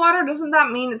sparkling water, doesn't that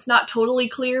mean it's not totally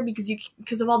clear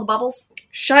because of all the bubbles?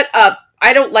 Shut up.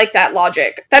 I don't like that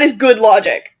logic. That is good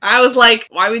logic. I was like,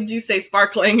 why would you say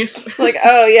sparkling? It's like,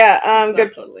 oh yeah,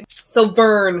 good. Totally. So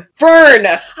Vern.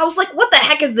 I was like, what the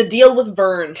heck is the deal with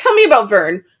Vern? Tell me about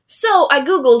Vern. So I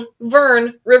googled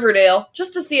Vern, Riverdale,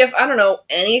 just to see if, I don't know,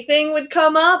 anything would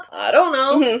come up. I don't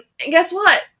know. And guess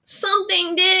what?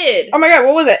 Something did. Oh my god,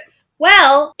 what was it?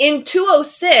 Well, in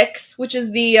 206, which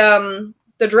is the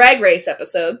Drag Race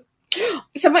episode.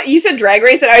 You said Drag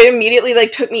Race, and I immediately,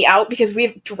 like, took me out because we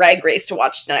have Drag Race to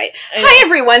watch tonight. Hi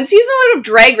everyone, season 1 of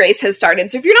Drag Race has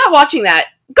started, so if you're not watching that,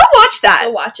 go watch that!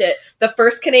 Go watch it. The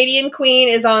first Canadian queen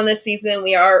is on this season.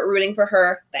 We are rooting for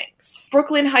her. Thanks.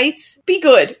 Brooklyn Heights, be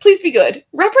good. Please be good.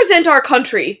 Represent our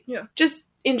country. Yeah. Just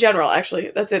in general,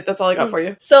 actually. That's it. That's all I got for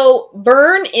you. So,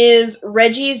 Vern is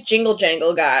Reggie's Jingle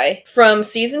Jangle guy from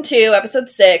season 2, episode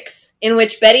 6, in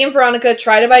which Betty and Veronica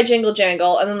try to buy Jingle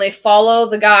Jangle, and then they follow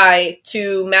the guy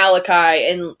to Malachi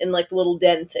in like, the little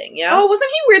den thing, yeah? Oh,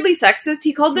 wasn't he weirdly sexist?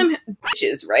 He called them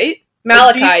bitches, right?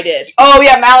 Malachi did. Oh,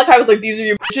 yeah, Malachi was like, these are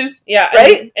your bitches? Yeah.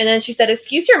 Right? And then she said,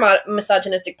 excuse your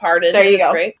misogynistic pardon. There you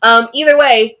go. Great. Either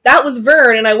way, that was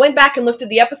Vern, and I went back and looked at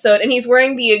the episode, and he's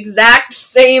wearing the exact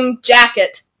same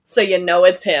jacket, so you know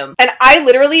it's him. And I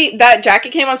literally, that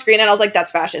jacket came on screen and I was like,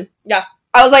 that's fashion. Yeah.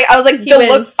 I was like,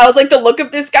 the look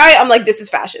of this guy, I'm like, this is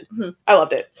fashion. Mm-hmm. I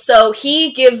loved it. So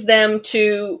he gives them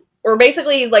to, or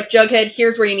basically he's like, Jughead,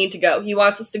 here's where you need to go. He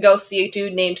wants us to go see a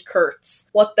dude named Kurtz.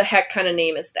 What the heck kind of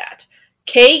name is that?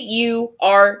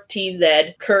 Kurtz.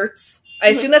 Kurtz. I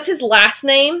assume that's his last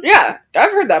name. Yeah,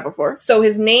 I've heard that before. So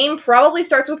his name probably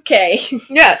starts with K.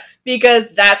 Yeah. Because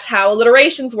that's how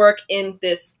alliterations work in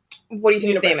this What do you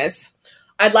think universe. his name is?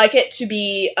 I'd like it to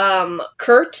be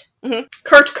Kurt. Mm-hmm.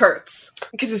 Kurt Kurtz.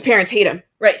 Because his parents hate him.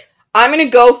 Right. I'm gonna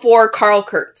go for Carl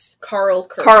Kurtz. Carl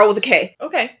Kurtz. Carl with a K.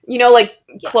 Okay. You know, like,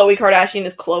 Khloe Kardashian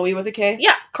is Chloe with a K?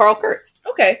 Yeah. Carl Kurtz.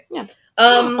 Okay. Yeah.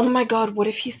 Oh my god, what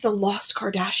if he's the lost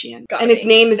Kardashian? Got and me. his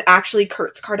name is actually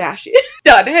Kurtz Kardashian.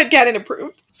 Done. Headcanon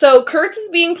approved. So Kurtz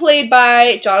is being played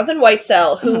by Jonathan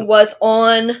Whitesell, who was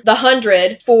on The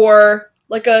 100 for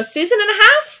like a season and a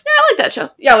half? Yeah, I like that show.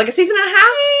 Yeah, like a season and a half.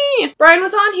 Yeah. Brian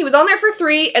was on. He was on there for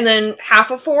 3 and then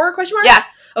half of 4, question mark? Yeah.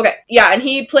 Okay, yeah, and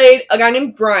he played a guy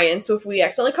named Brian, so if we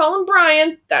accidentally call him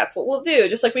Brian, that's what we'll do.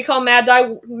 Just like we call Mad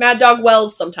Dog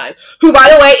Wells sometimes. Who, by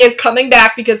the way, is coming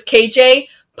back because KJ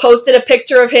posted a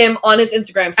picture of him on his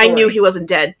Instagram story. I knew he wasn't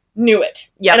dead. Knew it.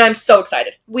 Yeah. And I'm so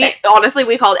excited. We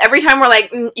called every time we're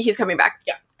like, he's coming back.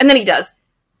 Yeah. And then he does.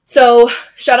 So,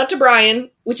 shout out to Brian,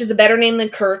 which is a better name than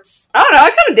Kurtz. I don't know, I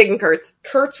kind of digging Kurtz.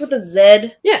 Kurtz with a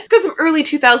Z. Yeah, it's got some early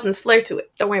 2000s flair to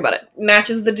it. Don't worry about it.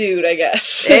 Matches the dude, I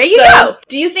guess. There you go.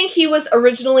 Do you think he was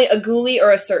originally a ghoulie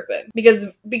or a serpent?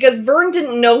 Because Vern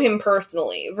didn't know him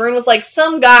personally. Vern was like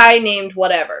some guy named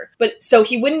whatever. But so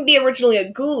he wouldn't be originally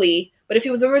a ghoulie, but if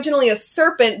he was originally a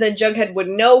serpent, then Jughead would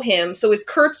know him. So is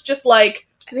Kurtz just like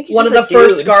I think he's one of just the a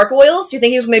first dude. gargoyles? Do you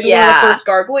think he was maybe one of the first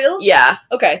gargoyles? Yeah.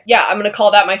 Okay, yeah, I'm gonna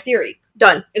call that my theory.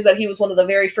 Done. Is that he was one of the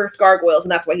very first gargoyles,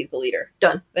 and that's why he's the leader.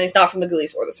 Done. And he's not from the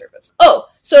Ghoulies or the Serpents. Oh,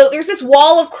 so there's this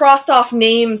wall of crossed-off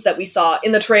names that we saw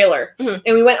in the trailer. Mhm.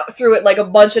 And we went through it like a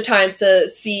bunch of times to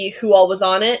see who all was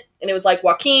on it. And it was like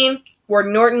Joaquin,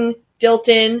 Warden Norton,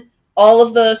 Dilton, all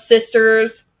of the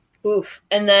sisters. Oof.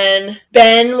 And then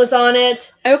Ben was on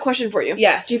it. I have a question for you.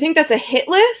 Yes. Do you think that's a hit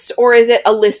list, or is it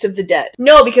a list of the dead?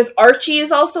 No, because Archie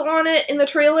is also on it in the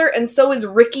trailer, and so is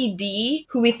Ricky D,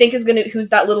 who we think is who's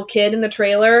that little kid in the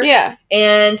trailer. Yeah.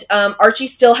 And Archie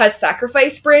still has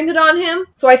Sacrifice branded on him,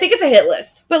 so I think it's a hit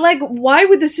list. But, like, why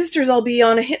would the sisters all be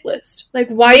on a hit list? Like,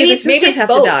 why do the sisters it's have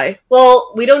both. to die?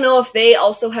 Well, we don't know if they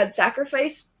also had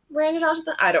Sacrifice branded onto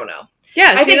them. I don't know.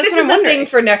 Yeah, I think this is a thing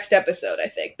for next episode, I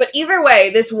think. But either way,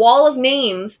 this wall of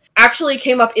names actually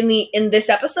came up in this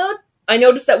episode. I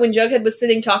noticed that when Jughead was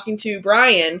sitting talking to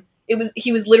Brian,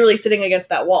 he was literally sitting against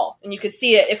that wall. And you could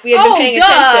see it if we had been paying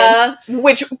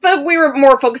attention. But we were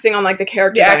more focusing on, like, the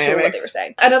character Actually dynamics. what they were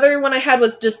saying. Another one I had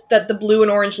was just that the blue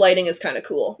and orange lighting is kind of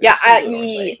cool. Yeah,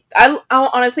 I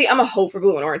honestly, I'm a hoe for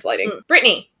blue and orange lighting.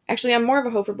 Brittany, Actually, I'm more of a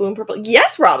hoe for blue and purple.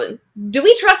 Yes, Robin. do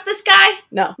we trust this guy?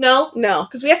 No. No? No.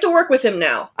 Because we have to work with him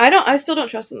now. I still don't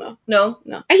trust him, though. No?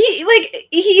 No.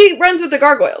 He runs with the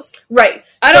gargoyles. Right.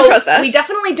 I don't trust that. We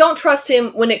definitely don't trust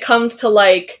him when it comes to,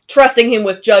 like, trusting him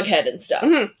with Jughead and stuff.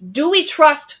 Mm-hmm. Do we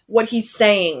trust what he's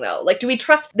saying, though? Like, do we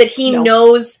trust that he No.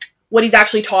 knows what he's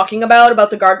actually talking about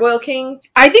the Gargoyle King?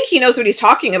 I think he knows what he's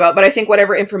talking about, but I think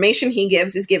whatever information he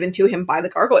gives is given to him by the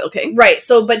Gargoyle King. Right,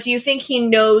 but do you think he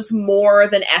knows more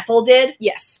than Ethel did?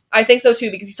 Yes. I think so, too,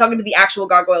 because he's talking to the actual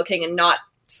Gargoyle King and not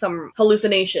some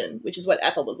hallucination, which is what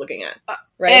Ethel was looking at.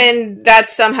 Right? And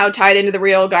that's somehow tied into the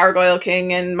real Gargoyle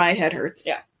King, and my head hurts.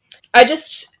 Yeah.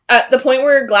 At the point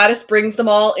where Gladys brings them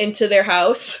all into their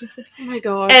house, Oh my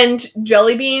god. and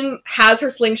Jellybean has her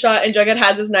slingshot and Jughead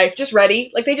has his knife just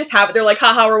ready. Like, they just have it. They're like,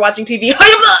 haha, we're watching TV.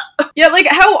 Yeah, like,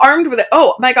 how armed with it?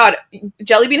 Oh my god.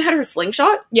 Jellybean had her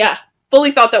slingshot? Yeah.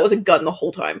 Fully thought that was a gun the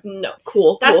whole time. No.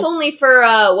 Cool. That's only for,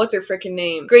 what's her freaking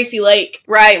name? Gracie Lake.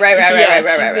 Right. She's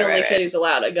the only kid who's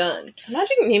allowed a gun.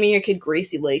 Imagine naming your kid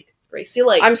Gracie Lake. Gracie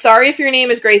Lake. I'm sorry if your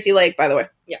name is Gracie Lake, by the way.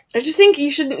 Yeah. I just think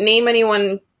you shouldn't name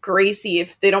anyone Gracie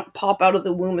if they don't pop out of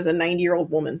the womb as a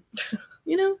 90-year-old woman.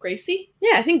 You know? Gracie?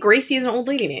 Yeah, I think Gracie is an old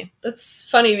lady name. That's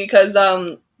funny because,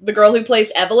 the girl who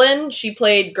plays Evelyn, she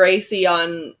played Gracie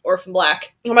on Orphan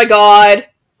Black. Oh my god.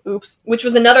 Oops. Which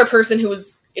was another person who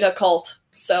was in a cult.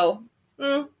 So,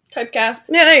 typecast.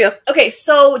 Yeah, there you go. Okay,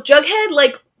 so Jughead,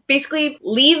 like, basically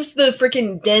leaves the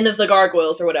freaking den of the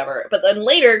gargoyles or whatever. But then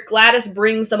later, Gladys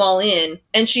brings them all in,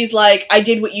 and she's like, I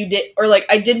did what you did, or like,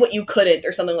 I did what you couldn't,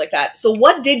 or something like that. So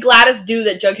what did Gladys do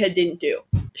that Jughead didn't do?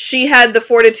 She had the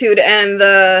fortitude and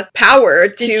the power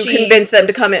to convince them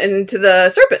to come into the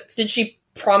serpents. Did she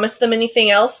promised them anything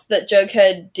else that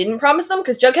Jughead didn't promise them?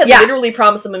 Because Jughead literally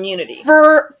promised them immunity.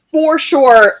 For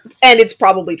sure, and it's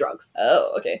probably drugs.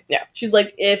 Oh, okay. Yeah. She's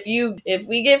like, if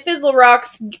we get Fizzle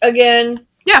Rocks again,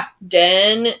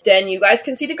 then you guys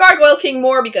can see the Gargoyle King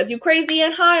more because you crazy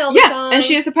and high all the time. And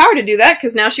she has the power to do that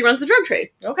because now she runs the drug trade.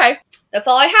 Okay. That's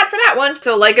all I had for that one.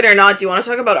 So, like it or not, do you want to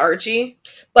talk about Archie?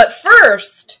 But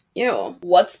first,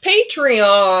 what's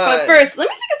Patreon? But first, let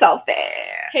me take us out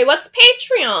there. Hey, what's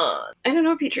Patreon? I don't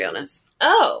know what Patreon is.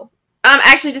 Oh.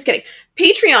 Actually, just kidding.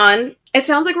 Patreon, it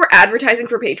sounds like we're advertising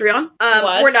for Patreon.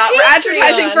 We're not. Patreon? We're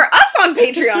advertising for us on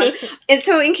Patreon. And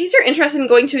so, in case you're interested in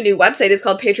going to a new website, it's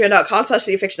called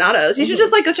patreon.com/theAFICTIONADOS. You should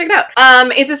just, go check it out.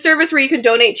 It's a service where you can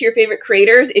donate to your favorite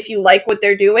creators if you like what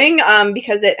they're doing,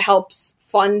 because it helps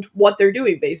fund what they're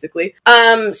doing, basically.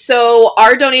 So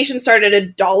our donation started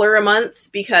at $1 a month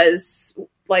because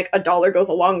 $1 goes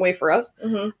a long way for us.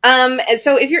 Mm-hmm. And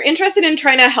so if you're interested in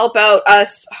trying to help out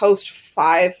us host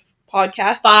 5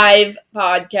 podcasts,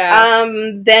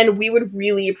 then we would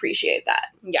really appreciate that.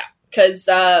 Yeah, because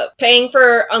paying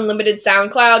for unlimited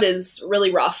SoundCloud is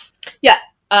really rough. Yeah.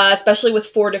 Especially with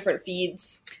 4 different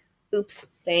feeds. Oops.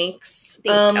 Thanks.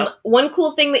 One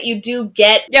cool thing that you do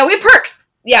get... Yeah, we have perks!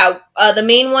 Yeah, the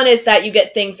main one is that you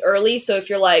get things early, so if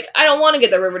you're like, I don't want to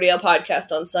get the Riverdale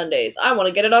podcast on Sundays, I want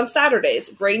to get it on Saturdays,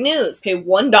 great news. Pay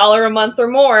 $1 a month or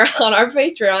more on our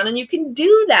Patreon, and you can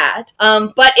do that.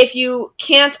 But if you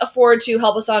can't afford to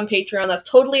help us on Patreon, that's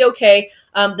totally okay.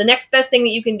 The next best thing that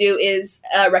you can do is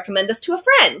recommend us to a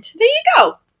friend. There you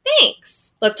go.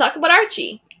 Thanks. Let's talk about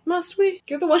Archie. Must we?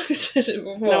 You're the one who said it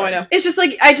before. No, I know. It's just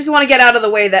I just want to get out of the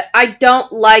way that I don't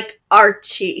like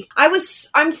Archie.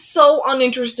 I'm so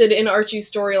uninterested in Archie's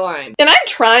storyline. And I'm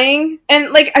trying.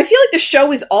 And, I feel like the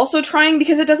show is also trying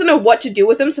because it doesn't know what to do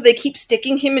with him, so they keep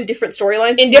sticking him in different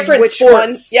storylines. In different sports.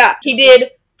 Ones. Yeah. He did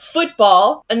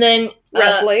football, and then...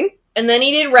 wrestling. And then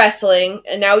he did wrestling,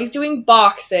 and now he's doing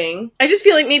boxing. I just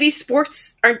feel like maybe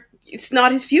sports aren't... It's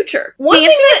not his future.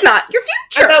 Dancing is not your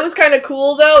future. I thought was kind of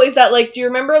cool, though, is that, do you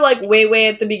remember, way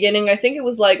at the beginning, I think it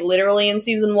was, literally in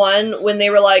season 1, when they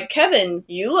were like, Kevin,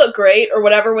 you look great, or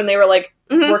whatever, when they were,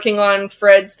 working on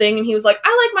Fred's thing, and he was like,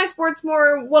 I like my sports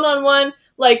more one-on-one,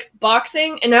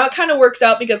 boxing, and now it kind of works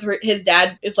out because his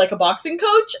dad is, a boxing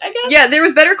coach, I guess? Yeah, there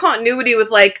was better continuity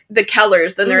with, the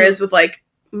Kellers than there is with,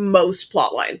 most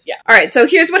plot lines. Yeah. Alright, so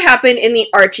here's what happened in the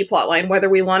Archie plotline, whether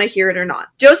we want to hear it or not.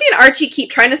 Josie and Archie keep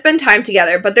trying to spend time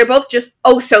together, but they're both just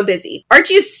so busy.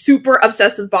 Archie is super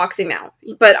obsessed with boxing now,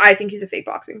 but I think he's a fake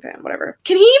boxing fan, whatever.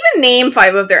 Can he even name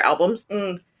 5 of their albums?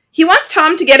 He wants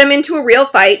Tom to get him into a real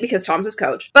fight because Tom's his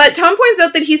coach, but Tom points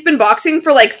out that he's been boxing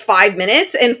for 5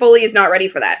 minutes and fully is not ready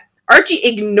for that. Archie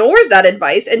ignores that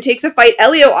advice and takes a fight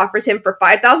Elio offers him for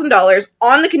 $5,000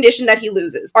 on the condition that he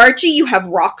loses. Archie, you have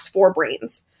rocks for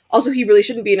brains. Also, he really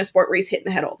shouldn't be in a sport where he's hit in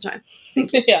the head all the time.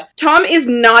 Yeah. Tom is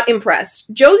not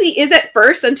impressed. Josie is at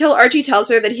first until Archie tells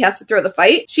her that he has to throw the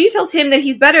fight. She tells him that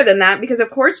he's better than that because, of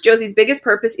course, Josie's biggest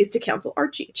purpose is to counsel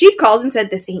Archie. Chief called and said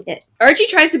this ain't it. Archie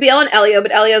tries to bail on Elio,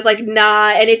 but Elio's like, nah,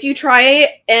 and if you try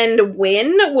and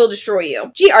win, we'll destroy you.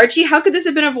 Gee, Archie, how could this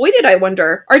have been avoided, I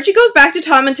wonder? Archie goes back to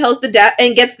Tom and tells the dad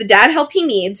and gets the dad help he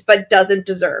needs, but doesn't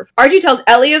deserve. Archie tells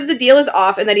Elio the deal is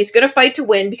off and that he's gonna fight to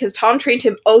win because Tom trained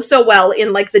him so well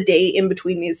in the day in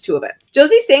between these two events.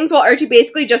 Josie sings while Archie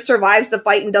basically just survives the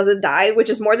fight and doesn't die, which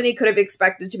is more than he could have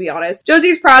expected, to be honest.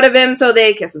 Josie's proud of him, so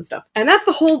they kiss and stuff. And that's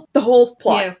the whole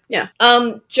plot. Yeah.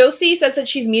 Josie says that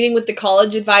she's meeting with the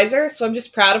college advisor, so I'm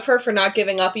just proud of her for not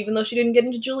giving up, even though she didn't get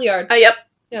into Juilliard. Yep.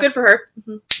 Yeah. Good for her.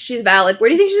 Mm-hmm. She's valid. Where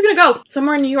do you think she's gonna go?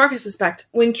 Somewhere in New York, I suspect.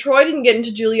 When Troy didn't get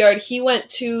into Juilliard, he went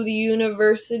to the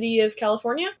University of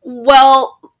California?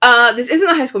 Well, this isn't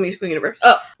the High School Musical universe.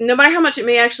 Oh. No matter how much it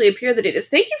may actually appear that it is.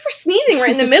 Thank you for sneezing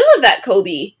right in the middle of that,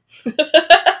 Kobe.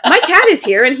 My cat is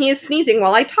here, and he is sneezing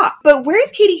while I talk. But where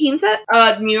is Katie Keene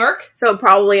at? New York. So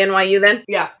probably NYU then?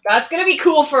 Yeah. That's gonna be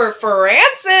cool for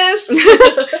Frances!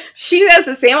 She has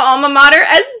the same alma mater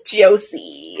as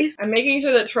Josie. I'm making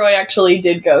sure that Troy actually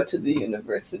did go to the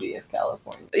University of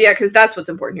California. Yeah, because that's what's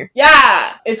important here.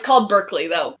 Yeah! It's called Berkeley,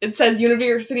 though. It says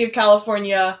University of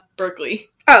California, Berkeley.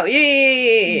 Oh,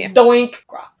 yeah. Doink.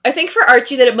 I think for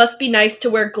Archie that it must be nice to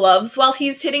wear gloves while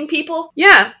he's hitting people.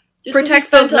 Yeah. Just protects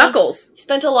those knuckles. He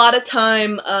spent a lot of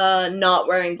time not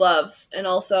wearing gloves. And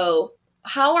also,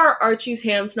 how are Archie's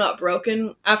hands not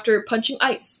broken after punching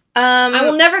ice? I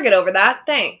will never get over that.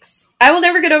 Thanks. I will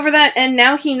never get over that, and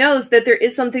now he knows that there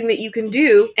is something that you can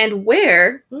do and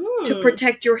wear to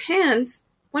protect your hands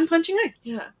when punching ice.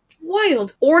 Yeah.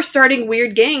 Wild. Or starting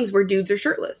weird gangs where dudes are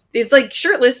shirtless. It's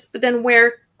shirtless, but then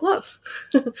wear gloves.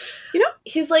 You know?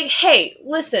 He's like, hey,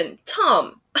 listen,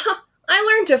 Tom, I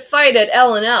learned to fight at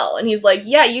L&L. And he's like,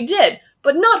 yeah, you did,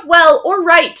 but not well or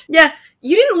right. Yeah,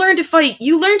 you didn't learn to fight.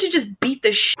 You learned to just beat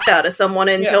the shit out of someone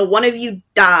until one of you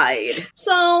died.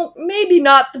 So, maybe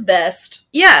not the best.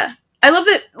 Yeah. I love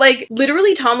that, like,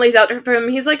 literally Tom lays out for him,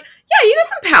 he's like, yeah, you got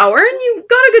some power, and you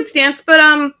got a good stance,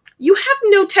 but, you have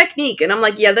no technique. And I'm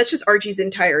like, yeah, that's just Archie's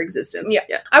entire existence.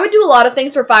 Yeah. I would do a lot of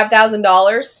things for $5,000.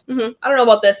 Mm-hmm. I don't know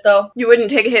about this, though. You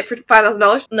wouldn't take a hit for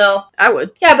 $5,000? No. I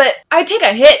would. Yeah, but I'd take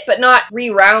a hit, but not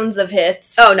 3 rounds of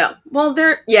hits. Oh, no. Well,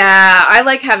 I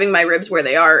like having my ribs where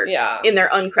they are in their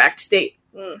uncracked state.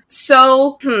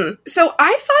 So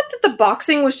I thought that the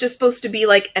boxing was just supposed to be,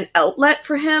 like, an outlet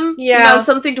for him. Yeah. You know,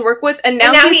 something to work with. And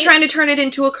now he's trying to turn it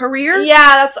into a career?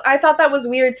 Yeah, I thought that was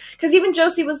weird. Because even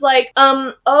Josie was like,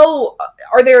 are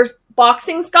there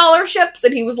boxing scholarships?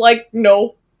 And he was like,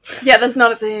 no. Yeah, that's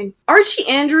not a thing. Archie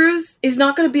Andrews is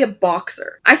not going to be a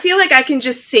boxer. I feel like I can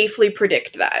just safely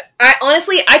predict that.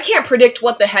 I can't predict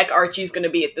what the heck Archie's going to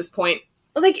be at this point.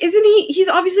 Like, isn't he's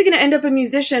obviously going to end up a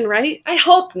musician, right? I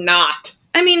hope not.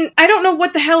 I mean, I don't know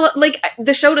what the hell, like,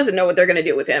 the show doesn't know what they're gonna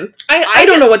do with him. I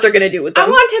don't know what they're gonna do with him. I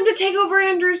want him to take over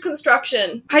Andrew's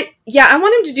construction. I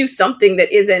want him to do something that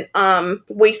isn't,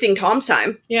 wasting Tom's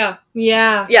time. Yeah.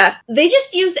 They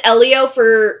just use Elio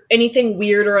for anything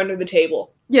weird or under the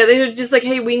table. Yeah, they're just like,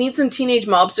 hey, we need some teenage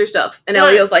mobster stuff. And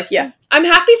Elio's like, yeah. I'm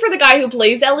happy for the guy who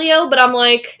plays Elio, but I'm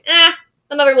like,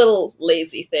 another little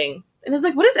lazy thing. And it's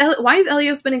like, why is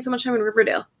Elio spending so much time in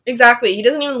Riverdale? Exactly. He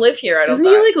doesn't even live here, Doesn't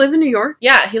he, like, live in New York?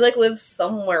 Yeah, he, like, lives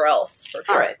somewhere else, for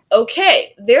sure. Alright.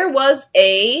 Okay, there was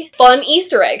a fun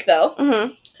Easter egg, though.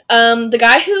 Mm-hmm. The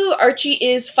guy who Archie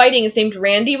is fighting is named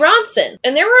Randy Ronson.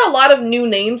 And there were a lot of new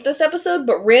names this episode,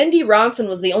 but Randy Ronson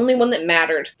was the only one that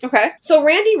mattered. Okay. So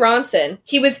Randy Ronson,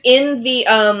 he was in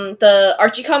the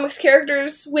Archie Comics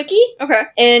characters wiki. Okay.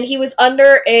 And he was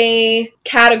under a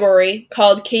category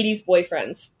called Katie's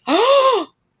Boyfriends.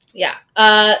 Yeah.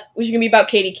 Which is gonna be about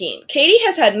Katie Keene. Katie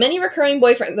has had many recurring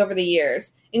boyfriends over the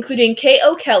years, including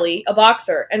K.O. Kelly, a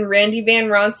boxer, and Randy Van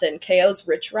Ronson, K.O.'s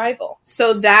rich rival.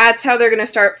 So that's how they're going to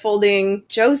start folding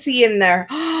Josie in there.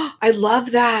 I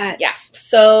love that. Yeah.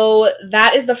 So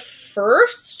that is the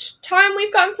first time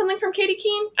we've gotten something from Katie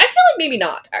Keene. I feel like maybe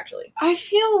not, actually. I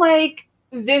feel like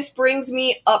this brings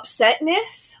me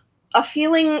upsetness. A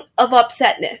feeling of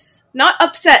upsetness. Not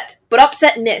upset, but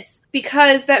upsetness.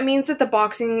 Because that means that the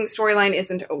boxing storyline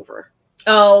isn't over.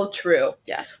 Oh, true.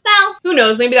 Yeah. Well, who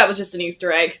knows? Maybe that was just an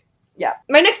Easter egg. Yeah.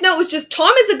 My next note was just,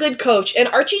 Tom is a good coach, and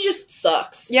Archie just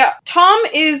sucks. Yeah. Tom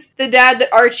is the dad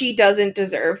that Archie doesn't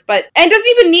deserve, and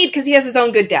doesn't even need because he has his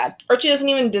own good dad. Archie doesn't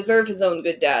even deserve his own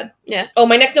good dad. Yeah. Oh,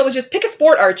 my next note was just, pick a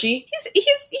sport, Archie.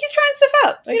 He's trying stuff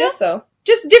out. I guess so.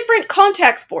 Just different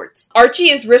contact sports. Archie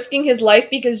is risking his life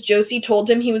because Josie told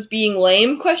him he was being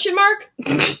lame, ?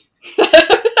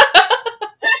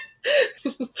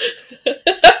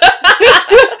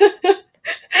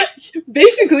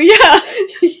 Basically, yeah.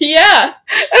 Yeah.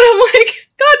 And I'm like,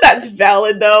 God, that's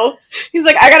valid, though. He's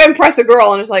like, I gotta impress a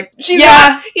girl. And it's like, he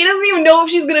doesn't even know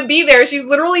if she's gonna be there. She's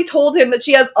literally told him that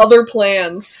she has other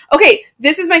plans. Okay,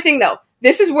 this is my thing, though.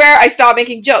 This is where I stop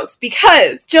making jokes,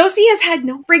 because Josie has had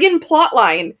no friggin'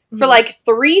 plotline for, like,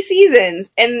 3 seasons,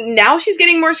 and now she's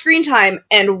getting more screen time.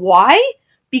 And why?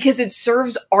 Because it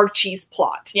serves Archie's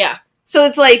plot. Yeah. So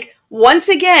it's like, once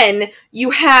again, you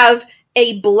have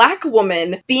a black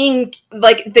woman being,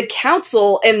 like, the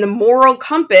counsel and the moral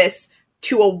compass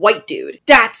to a white dude.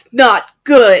 That's not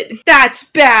good. That's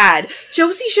bad.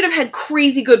 Josie should have had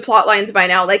crazy good plot lines by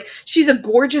now. Like, she's a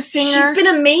gorgeous singer. She's been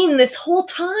a main this whole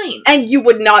time. And you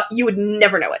would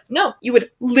never know it. No. You would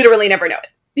literally never know it.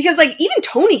 Because, like, even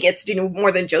Tony gets to do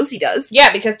more than Josie does.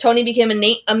 Yeah, because Tony became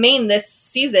a main this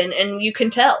season, and you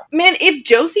can tell. Man, if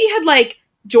Josie had, like,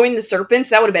 joined the Serpents,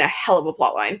 that would have been a hell of a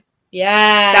plot line.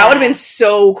 Yeah. That would have been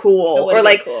so cool. Or,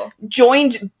 like, cool.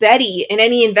 Joined Betty in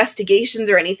any investigations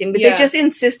or anything. But they just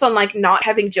insist on, like, not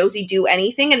having Josie do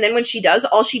anything. And then when she does,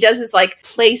 all she does is, like,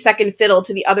 play second fiddle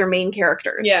to the other main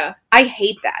characters. Yeah. I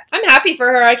hate that. I'm happy for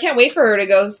her. I can't wait for her to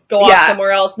go off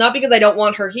somewhere else. Not because I don't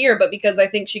want her here, but because I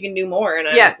think she can do more. And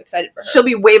I'm excited for her. She'll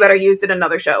be way better used in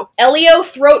another show. Elio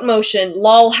throat motion.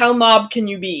 Lol, how mob can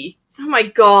you be? Oh my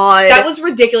god. That was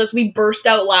ridiculous. We burst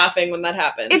out laughing when that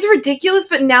happened. It's ridiculous,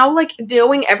 but now, like,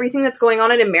 knowing everything that's going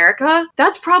on in America,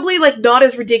 that's probably, like, not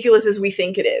as ridiculous as we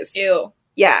think it is. Ew.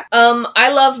 Yeah. I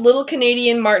love little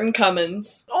Canadian Martin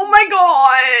Cummins. Oh my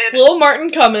god! Little Martin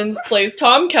Cummins plays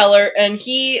Tom Keller, and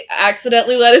he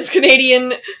accidentally let his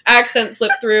Canadian accent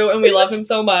slip through, and we love him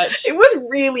so much. It was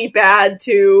really bad,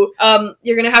 too.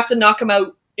 You're gonna have to knock him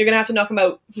out. You're gonna have to knock him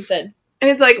out, he said. And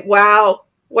it's like, wow.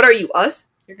 What are you, us?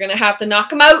 You're gonna have to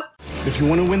knock him out. If you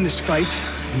want to win this fight,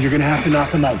 you're gonna have to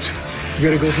knock him out. You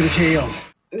gotta go for the KO.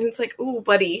 And it's like, ooh,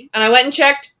 buddy. And I went and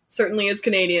checked. Certainly is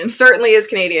Canadian. Certainly is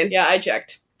Canadian. Yeah, I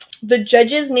checked. The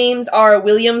judges' names are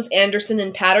Williams, Anderson,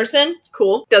 and Patterson.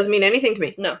 Cool. Doesn't mean anything to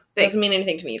me. No, Thanks. doesn't mean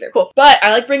anything to me either. Cool. But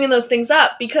I like bringing those things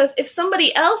up because if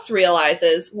somebody else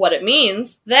realizes what it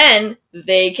means, then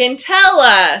they can tell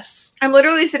us. I'm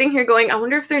literally sitting here going, I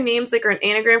wonder if their names like are an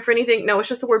anagram for anything. No, it's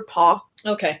just the word paw.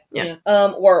 Okay. Yeah.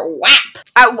 Or WAP.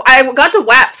 I got to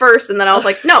WAP first, and then I was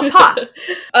like, no, paw.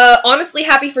 Honestly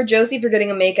happy for Josie for getting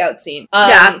a makeout scene.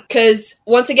 Yeah. Because,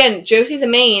 once again, Josie's a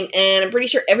main, and I'm pretty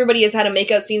sure everybody has had a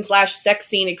makeout scene / sex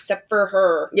scene except for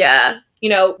her. Yeah. You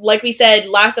know, like we said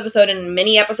last episode and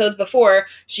many episodes before,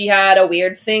 she had a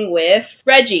weird thing with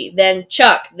Reggie, then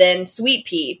Chuck, then Sweet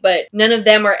Pea, but none of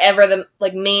them are ever the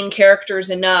main characters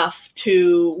enough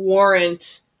to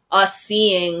warrant us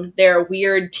seeing their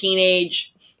weird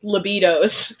teenage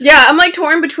libidos. Yeah, I'm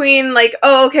torn between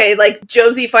okay,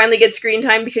 Josie finally gets screen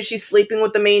time because she's sleeping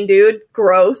with the main dude.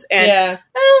 Gross. And yeah.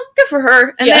 Good for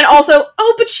her. And then also,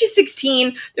 but she's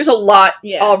 16. There's a lot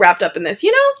all wrapped up in this,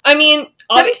 you know? I mean,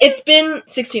 17? It's been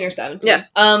 16 or 17. Yeah.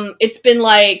 It's been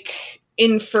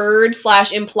inferred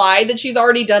 / implied that she's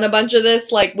already done a bunch of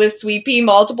this with Sweet Pea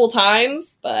multiple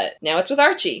times, but now it's with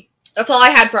Archie. That's all I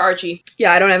had for Archie.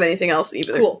 Yeah, I don't have anything else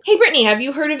either. Cool. Hey, Brittany, have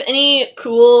you heard of any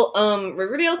cool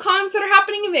Riverdale cons that are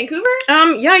happening in Vancouver?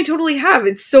 Yeah, I totally have.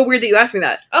 It's so weird that you asked me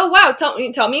that. Oh, wow.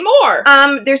 Tell me more.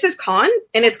 There's this con,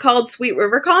 and it's called Sweet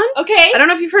River Con. Okay. I don't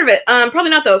know if you've heard of it. Probably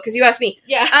not, though, because you asked me.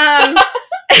 Yeah.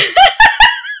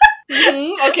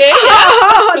 Okay.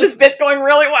 Yeah. This bit's going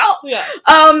really well. Yeah.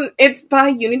 It's by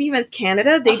Unity Events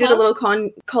Canada. They did a little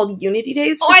con called Unity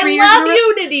Days for 3 years. I love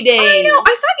Unity Days. I know.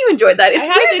 I thought you enjoyed that. It's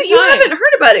weird that you haven't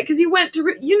heard about it because you went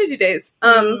to Unity Days.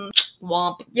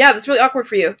 Womp. Yeah, that's really awkward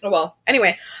for you. Oh well.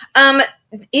 Anyway,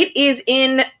 it is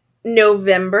in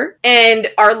November, and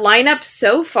our lineup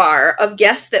so far of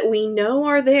guests that we know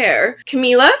are there: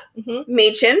 Camila,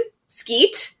 Machen,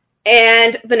 Skeet,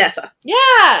 and Vanessa.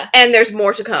 Yeah. And there's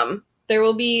more to come. There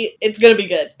will be. It's gonna be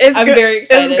good. I'm very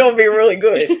excited. It's gonna be really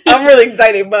good. I'm really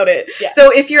excited about it. Yeah. So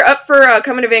if you're up for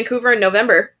coming to Vancouver in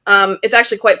November, it's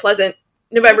actually quite pleasant.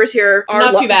 November's here are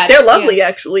not too bad. They're lovely,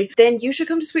 actually. Then you should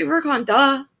come to Sweet River Con.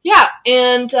 Duh. Yeah,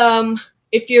 and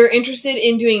if you're interested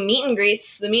in doing meet and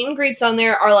greets, the meet and greets on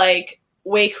there are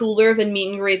way cooler than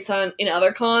meet and greets in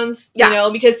other cons. Yeah. You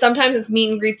know, because sometimes it's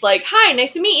meet and greets hi,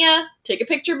 nice to meet ya, take a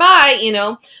picture, bye, you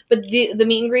know. But the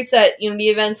meet and greets that Unity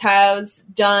Events has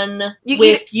done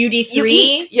with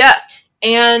UD3, yeah,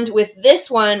 and with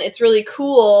this one, it's really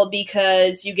cool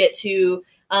because you get to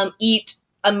eat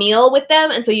a meal with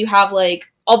them, and so you have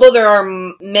although there are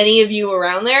many of you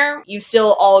around there, you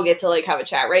still all get to have a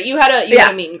chat, right? You had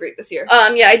a meet and greet this year.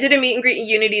 Yeah, I did a meet and greet in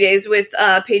Unity Days with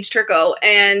Paige Turco,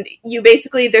 and you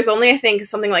basically there's only I think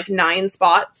something 9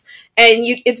 spots, and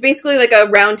it's basically a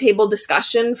round table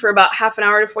discussion for about half an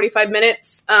hour to 45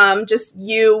 minutes. Just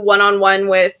you one-on-one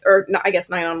with, or I guess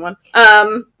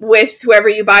 9-on-1, with whoever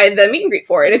you buy the meet and greet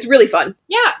for, and it's really fun.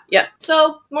 Yeah. Yeah.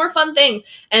 So, more fun things.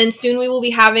 And soon we will be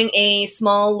having a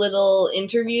small little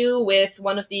interview with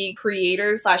one of the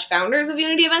creators / founders of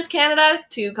Unity Events Canada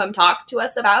to come talk to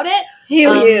us about it.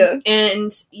 Hell yeah.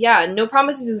 And yeah, no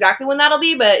promises exactly when that'll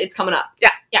be, but it's coming up.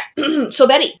 Yeah. Yeah. So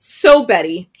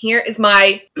Betty. Here is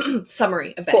my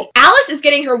summary of Betty. Cool. Alice is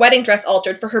getting her wedding dress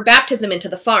altered for her baptism into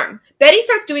the farm. Betty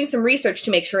starts doing some research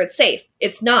to make sure it's safe.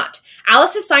 It's not.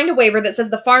 Alice has signed a waiver that says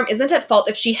the farm isn't at fault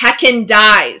if she heckin'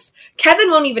 dies. Kevin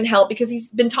won't even help because he's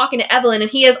been talking to Evelyn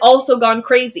and he has also gone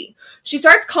crazy. She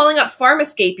starts calling up farm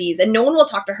escapees and no one will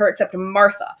talk to her except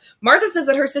Martha. Martha says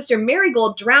that her sister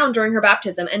Marigold drowned during her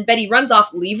baptism and Betty runs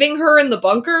off, leaving her in the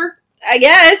bunker. I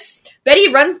guess.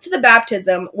 Betty runs to the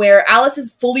baptism where Alice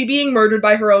is fully being murdered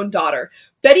by her own daughter.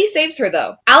 Betty saves her,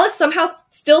 though. Alice somehow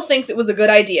still thinks it was a good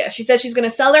idea. She says she's going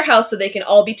to sell their house so they can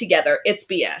all be together. It's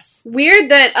BS.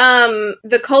 Weird that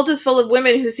the cult is full of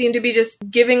women who seem to be just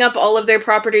giving up all of their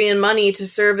property and money to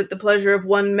serve at the pleasure of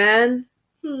one man.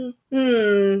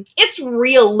 It's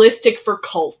realistic for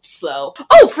cults, though.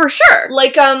 Oh, for sure.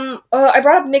 I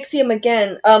brought up Nixium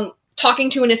again, talking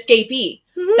to an escapee.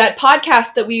 Mm-hmm. That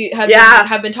podcast that we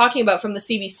have been talking about from the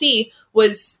CBC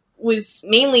was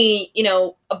mainly,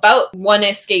 about one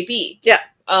escapee. Yeah.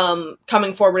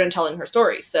 Coming forward and telling her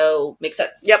story, so makes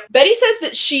sense. Yep. Betty says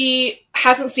that she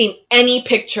hasn't seen any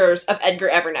pictures of Edgar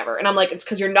Evernever, and I'm like, it's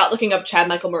because you're not looking up Chad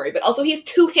Michael Murray, but also he's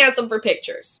too handsome for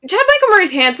pictures. Chad Michael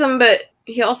Murray's handsome, but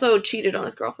he also cheated on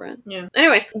his girlfriend. Yeah.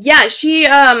 Anyway, yeah, she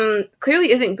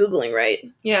clearly isn't Googling right.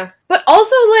 Yeah. But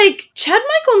also, Chad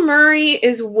Michael Murray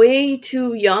is way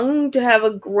too young to have a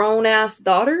grown-ass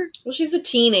daughter. Well, she's a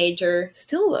teenager.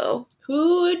 Still, though.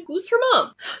 Who's her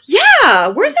mom? Yeah,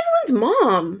 where's Evelyn's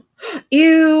mom?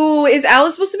 Ew, is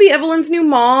Alice supposed to be Evelyn's new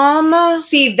mom?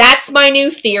 See, that's my new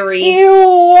theory.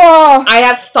 Ew. I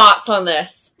have thoughts on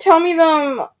this. Tell me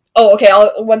them. Oh, okay,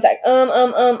 one sec.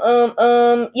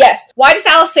 Yes. Why does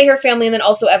Alice say her family and then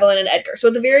also Evelyn and Edgar? So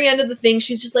at the very end of the thing,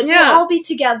 she's just like, Yeah. we'll all be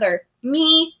together.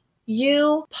 Me,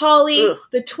 you, Polly, Ugh.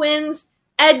 the twins,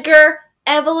 Edgar,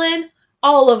 Evelyn,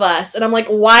 all of us. And I'm like,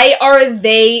 why are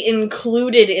they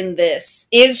included in this?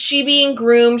 Is she being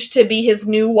groomed to be his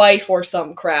new wife or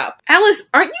some crap? Alice,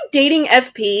 aren't you dating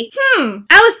FP?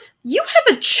 Alice, you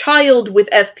have a child with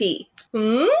FP.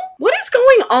 What is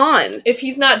going on? If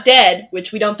he's not dead,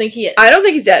 which we don't think he is. I don't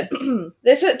think he's dead.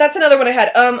 That's another one I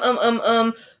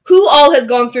had. Who all has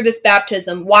gone through this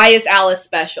baptism? Why is Alice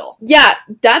special? Yeah,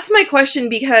 that's my question,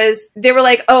 because they were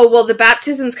like, oh, well, the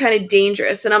baptism's kind of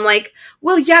dangerous. And I'm like,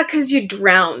 well, yeah, because you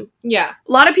drown. Yeah.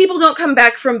 A lot of people don't come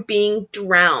back from being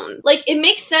drowned. Like, it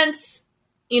makes sense,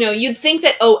 you'd think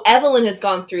that, Evelyn has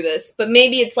gone through this, but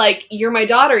maybe it's like, you're my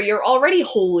daughter, you're already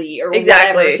holy, or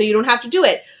whatever, so you don't have to do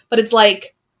it. But it's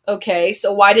like, okay,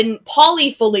 so why didn't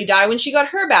Polly fully die when she got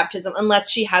her baptism? Unless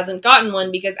she hasn't gotten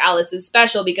one because Alice is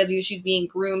special because she's being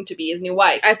groomed to be his new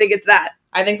wife. I think it's that.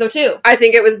 I think so too. I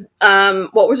think it was,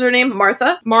 what was her name?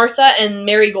 Martha? Martha, and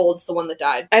Marigold's the one that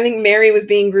died. I think Mary was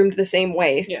being groomed the same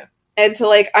way. Yeah. And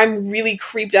so, I'm really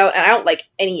creeped out, and I don't like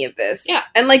any of this. Yeah.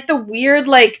 And, the weird,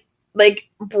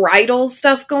 bridal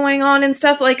stuff going on and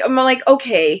stuff, I'm like,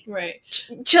 okay. Right.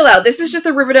 Chill out. This is just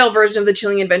the Riverdale version of the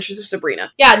Chilling Adventures of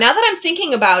Sabrina. Yeah, now that I'm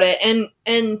thinking about it,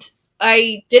 and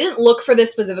I didn't look for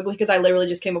this specifically because I literally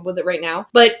just came up with it right now,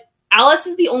 but Alice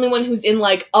is the only one who's in,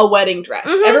 a wedding dress.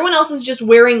 Mm-hmm. Everyone else is just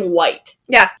wearing white.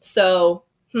 Yeah. So,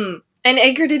 And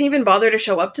Edgar didn't even bother to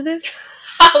show up to this?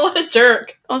 What a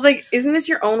jerk. I was like, isn't this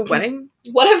your own wedding?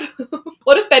 What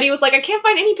if Betty was like, I can't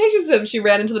find any pictures of him? She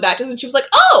ran into the baptism and she was like,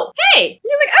 oh, hey!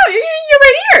 You're like, oh, you're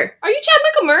right here! Are you Chad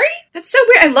Michael Murray? That's so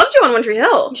weird. I loved you on One Tree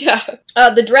Hill. Yeah.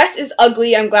 The dress is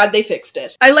ugly. I'm glad they fixed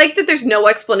it. I like that there's no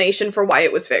explanation for why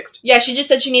it was fixed. Yeah, she just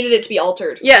said she needed it to be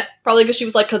altered. Yeah. Probably because she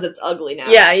was like, because it's ugly now.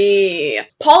 Yeah.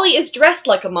 Polly is dressed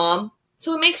like a mom,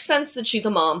 so it makes sense that she's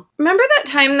a mom. Remember that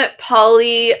time that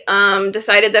Polly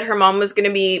decided that her mom was going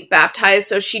to be baptized,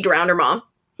 so she drowned her mom?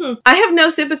 I have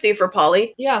no sympathy for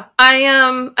Polly. Yeah.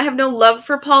 I have no love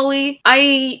for Polly.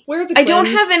 Where are the twins? I don't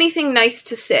have anything nice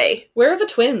to say. Where are the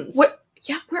twins? What?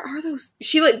 Yeah, where are those?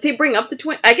 They bring up the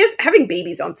twin. I guess having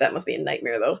babies on set must be a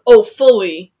nightmare, though. Oh,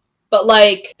 fully. But,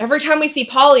 every time we see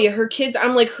Polly, her kids,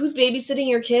 I'm like, who's babysitting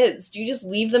your kids? Do you just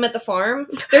leave them at the farm?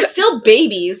 They're still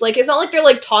babies. It's not like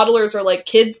they're, toddlers or,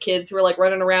 kids who are,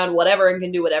 running around whatever and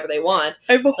can do whatever they want.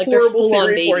 I have a horrible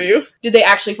theory for you. Did they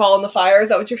actually fall in the fire? Is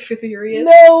that what your theory is?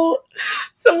 No!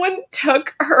 Someone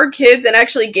took her kids and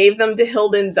actually gave them to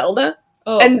Hilda and Zelda.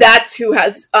 Oh. And that's who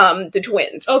has the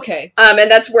twins. Okay. And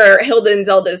that's where Hilda and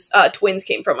Zelda's twins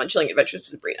came from on Chilling Adventures of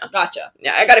Sabrina. Gotcha.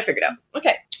 Yeah, I got it figured out.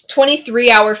 Okay.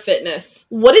 23-hour fitness.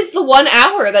 What is the 1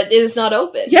 hour that is not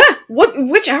open? Yeah.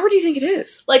 Which hour do you think it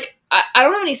is? I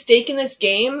don't have any stake in this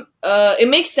game. It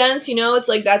makes sense,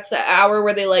 it's that's the hour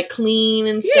where they clean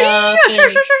and stuff. Yeah, sure.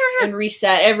 And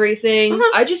reset everything.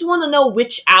 Mm-hmm. I just want to know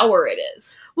which hour it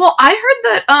is. Well, I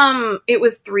heard that it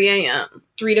was 3 a.m.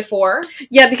 3 to 4?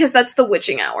 Yeah, because that's the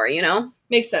witching hour,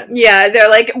 Makes sense. Yeah, they're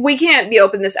like, we can't be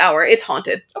open this hour. It's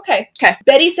haunted. Okay.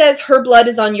 Betty says her blood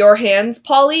is on your hands,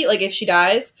 Polly, if she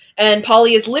dies. And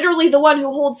Polly is literally the one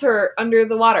who holds her under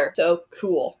the water. So,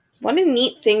 cool. What a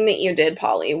neat thing that you did,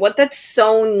 Polly. That's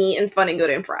so neat and fun and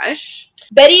good and fresh.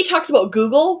 Betty talks about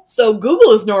Google, so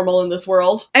Google is normal in this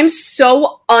world. I'm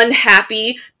so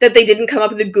unhappy that they didn't come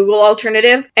up with a Google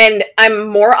alternative, and I'm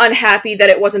more unhappy that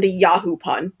it wasn't a Yahoo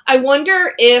pun. I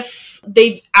wonder if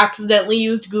they've accidentally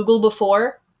used Google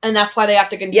before, and that's why they have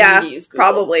to continue to use Google.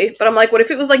 Probably. But I'm like, what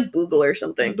if it was Boogle or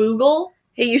something? Boogle?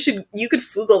 Hey, you could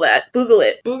Foogle that. Boogle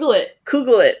it. Google it.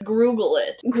 Google it. Groogle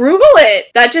it. Groogle it!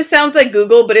 That just sounds like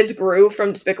Google, but it's Gru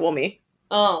from Despicable Me.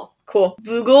 Oh. Cool.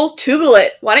 Voogle, Toogle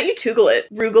it. Why don't you Toogle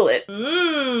it? Roogle it.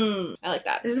 I like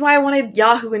that. This is why I wanted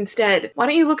Yahoo instead. Why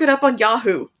don't you look it up on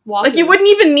Yahoo? Wahoo. You wouldn't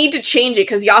even need to change it,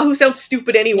 because Yahoo sounds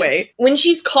stupid anyway. When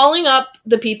she's calling up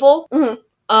the people,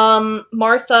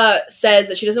 Martha says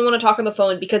that she doesn't want to talk on the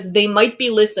phone because they might be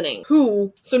listening.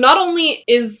 Who? So not only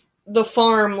is the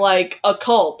farm a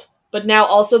cult, but now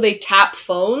also they tap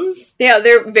phones? Yeah,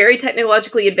 they're very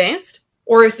technologically advanced.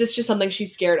 Or is this just something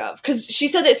she's scared of? Because she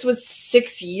said this was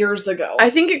 6 years ago. I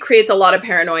think it creates a lot of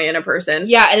paranoia in a person.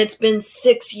 Yeah, and it's been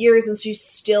 6 years and she's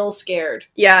still scared.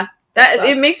 Yeah.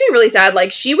 It makes me really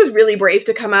sad. She was really brave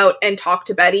to come out and talk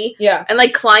to Betty. Yeah. And,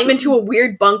 climb into a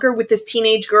weird bunker with this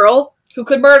teenage girl. who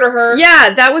could murder her.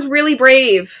 Yeah, that was really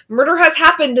brave. Murder has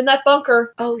happened in that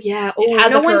bunker. Oh, yeah. It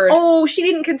has occurred. She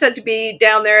didn't consent to be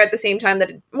down there at the same time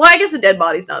that... I guess the dead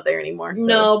body's not there anymore. So.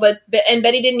 No, and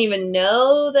Betty didn't even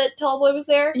know that Tallboy was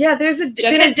there. Yeah, there's been a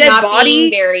Jughead's dead not body.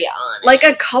 Being very honest. Like,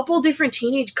 a couple different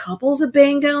teenage couples have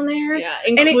banged down there. Yeah,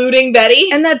 including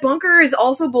Betty. And that bunker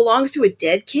also belongs to a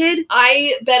dead kid.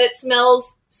 I bet it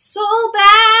smells so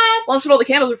bad. Well, that's what all the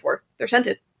candles are for. They're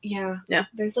scented. Yeah. Yeah.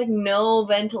 There's, like, no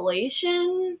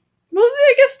ventilation. Well,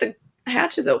 I guess the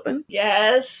hatch is open.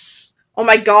 Yes. Oh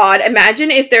my god,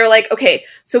 imagine if they're like, okay,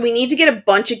 so we need to get a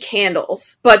bunch of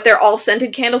candles, but they're all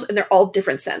scented candles and they're all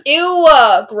different scents. Ew,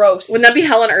 gross. Wouldn't that be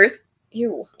hell on earth?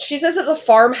 Ew. She says that the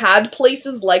farm had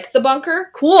places like the bunker.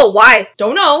 Cool, why?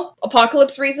 Don't know.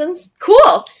 Apocalypse reasons.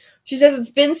 Cool. She says it's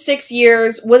been 6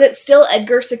 years. Was it still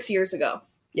Edgar 6 years ago?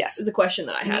 Yes. Is a question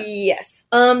that I had. Yes.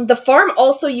 The farm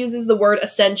also uses the word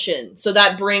ascension, so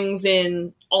that brings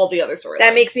in all the other storylines.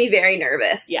 That makes me very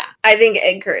nervous. Yeah. I think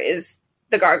Edgar is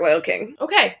the Gargoyle King.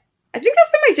 Okay. I think that's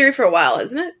been my theory for a while,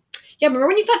 hasn't it? Yeah, remember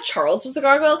when you thought Charles was the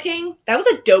Gargoyle King? That was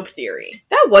a dope theory.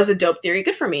 That was a dope theory.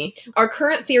 Good for me. Our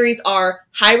current theories are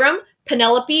Hiram,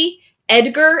 Penelope,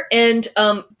 Edgar, and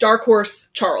Dark Horse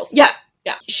Charles. Yeah.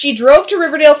 Yeah. She drove to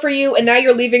Riverdale for you, and now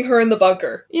you're leaving her in the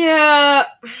bunker. Yeah.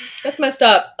 That's messed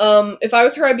up. If I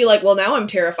was her, I'd be like, well, now I'm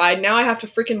terrified. Now I have to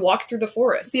freaking walk through the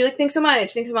forest. Be like, thanks so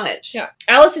much. Thanks so much. Yeah.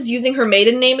 Alice is using her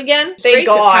maiden name again. Thank Great,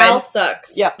 'cause God. Hal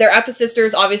sucks. Yep. They're at the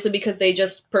sisters, obviously, because they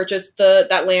just purchased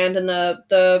that land and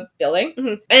the building.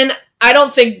 Mm-hmm. And I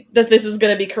don't think that this is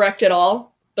going to be correct at all.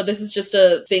 But this is just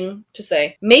a thing to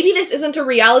say. Maybe this isn't a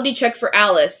reality check for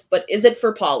Alice, but is it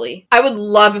for Polly? I would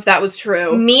love if that was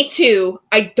true. Me too.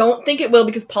 I don't think it will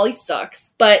because Polly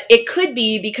sucks. But it could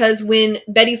be because when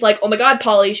Betty's like, oh my god,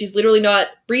 Polly, she's literally not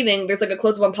breathing, there's like a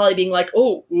close-up on Polly being like,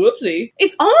 oh, whoopsie.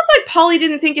 It's almost like Polly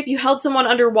didn't think if you held someone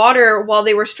underwater while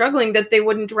they were struggling that they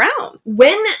wouldn't drown.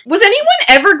 When... Was anyone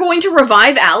ever going to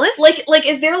revive Alice? Like,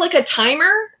 is there like a timer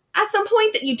at some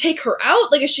point that you take her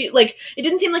out? Like, is she, like, it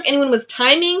didn't seem like anyone was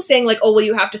timing, saying, like, oh, well,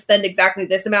 you have to spend exactly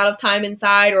this amount of time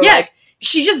inside, or, yeah, like...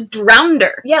 She just drowned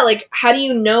her. Yeah, like, how do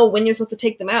you know when you're supposed to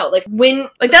take them out? Like, when...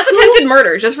 Like, that's attempted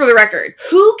murder, just for the record.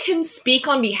 Who can speak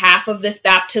on behalf of this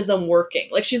baptism working?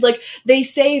 Like, she's like, they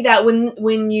say that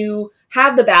when you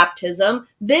have the baptism,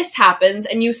 this happens,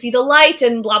 and you see the light,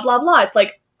 and blah, blah, blah. It's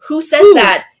like, who says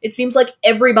that? It seems like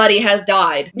everybody has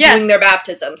died doing their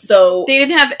baptism, so... They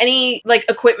didn't have any, like,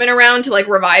 equipment around to, like,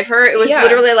 revive her. It was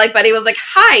literally like, Betty was like,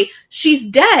 hi, she's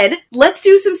dead, let's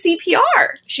do some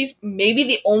CPR. She's maybe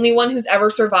the only one who's ever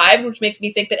survived, which makes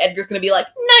me think that Edgar's gonna be like,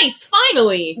 nice,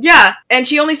 finally! Yeah, and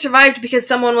she only survived because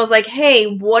someone was like, hey,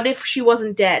 what if she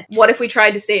wasn't dead? What if we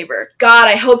tried to save her? God,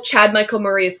 I hope Chad Michael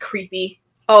Murray is creepy.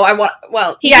 Oh,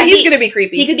 he's gonna be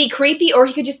creepy. He could be creepy, or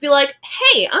he could just be like,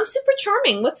 hey, I'm super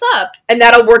charming, what's up? And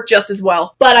that'll work just as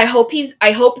well. But I hope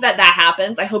that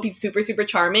happens. I hope he's super, super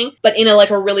charming, but in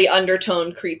a really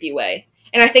undertoned, creepy way.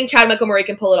 And I think Chad Michael Murray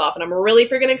can pull it off, and I'm really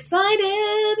freaking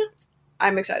excited.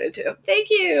 I'm excited too. Thank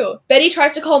you. Betty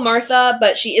tries to call Martha,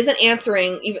 but she isn't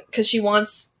answering, even because she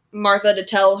wants Martha to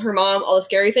tell her mom all the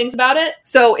scary things about it.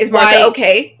 So, is Martha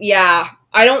okay? Yeah.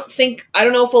 I don't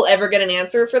know if we'll ever get an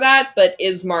answer for that, but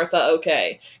is Martha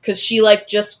okay? Because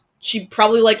she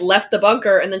probably left the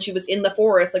bunker and then she was in the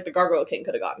forest, like the Gargoyle King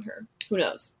could have gotten her. Who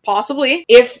knows? Possibly.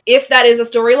 If that is a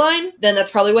storyline, then that's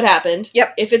probably what happened.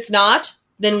 Yep. If it's not,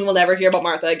 then we will never hear about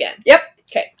Martha again. Yep.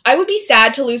 Okay. I would be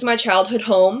sad to lose my childhood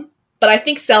home, but I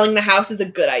think selling the house is a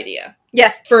good idea.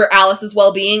 Yes. For Alice's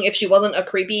well-being, if she wasn't a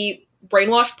creepy,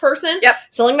 brainwashed person. Yep.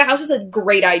 Selling the house is a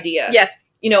great idea. Yes.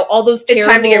 You know, all those terrible... It's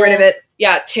time to get rid of it.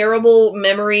 Yeah, terrible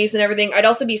memories and everything. I'd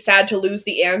also be sad to lose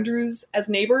the Andrews as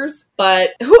neighbors,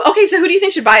 but... So who do you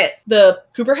think should buy it? The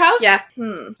Cooper house? Yeah.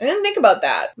 I didn't think about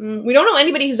that. We don't know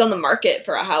anybody who's on the market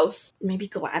for a house. Maybe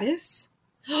Gladys?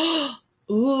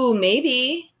 Ooh,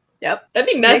 maybe. Yep.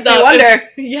 That'd be messed Makes up. me wonder.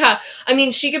 Yeah. I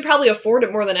mean, she could probably afford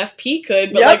it more than FP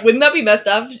could, but wouldn't that be messed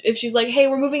up if she's like, hey,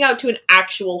 we're moving out to an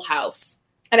actual house?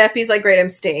 And FP's like, great, I'm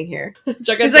staying here.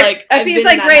 Jughead's like, FP's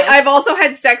like, great, I've also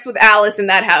had sex with Alice in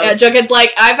that house. Yeah, Jughead's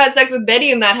like, I've had sex with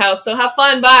Betty in that house, so have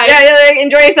fun, bye. Yeah,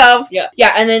 enjoy yourselves. Yeah.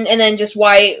 Yeah, and then just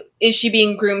why is she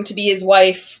being groomed to be his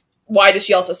wife? Why does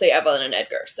she also say Evelyn and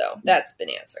Edgar? So that's been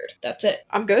answered. That's it.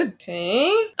 I'm good.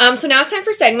 Okay. So now it's time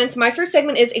for segments. My first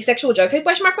segment is a sexual joke.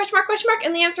 Question mark, question mark, question mark.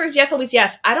 And the answer is yes, always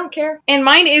yes. I don't care. And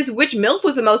mine is which MILF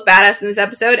was the most badass in this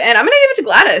episode, and I'm gonna give it to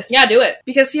Gladys. Yeah, do it.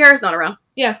 Because Ciara's not around.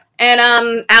 Yeah.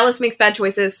 And Alice makes bad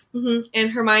choices. Mm-hmm.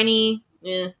 And Hermione,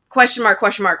 Question mark,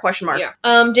 question mark, question mark.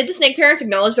 Yeah. Did the snake parents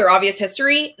acknowledge their obvious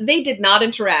history? They did not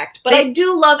interact. But I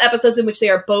do love episodes in which they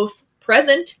are both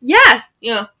present. Yeah.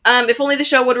 Yeah. If only the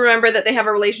show would remember that they have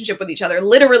a relationship with each other.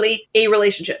 Literally a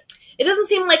relationship. It doesn't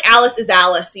seem like Alice is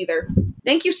Alice either.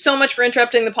 Thank you so much for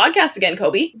interrupting the podcast again,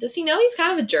 Kobe. Does he know he's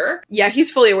kind of a jerk? Yeah,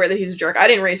 he's fully aware that he's a jerk. I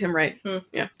didn't raise him right.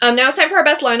 Yeah. Now it's time for our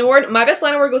best line award. My best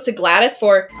line award goes to Gladys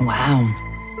for...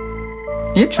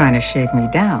 Wow. You're trying to shake me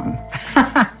down.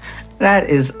 That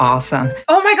is awesome.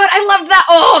 Oh my god, I loved that.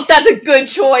 Oh, that's a good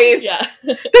choice. Yeah.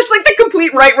 That's like the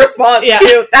complete right response, Yeah.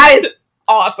 too. That is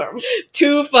awesome.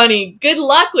 Too funny. Good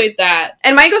luck with that.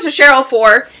 And mine goes to Cheryl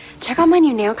for... Check out my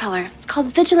new nail color. It's called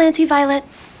Vigilante Violet.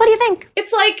 What do you think?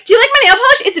 It's like, Do you like my nail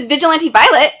polish? It's a Vigilante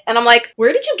Violet. And I'm like,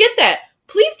 where did you get that?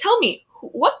 Please tell me.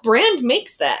 What brand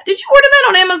makes that? did you order that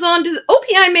on Amazon? Does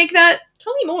OPI make that?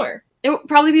 Tell me more. It would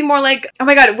probably be more like... Oh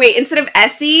my god, wait. Instead of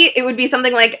Essie, it would be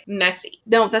something like... Messy.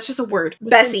 No, that's just a word.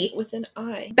 Bessie. With an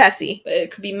I. Bessie. But it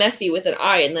could be messy with an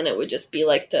I, and then it would just be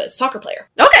like the soccer player.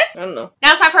 Okay. I don't know.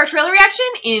 Now it's time for our trailer reaction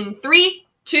in 3,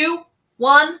 2,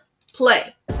 1,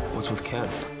 play. What's with Kev?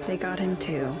 They got him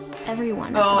too.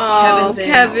 Everyone. Oh, Kevin's in.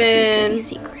 Kevin.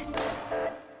 Secrets.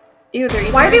 Ew,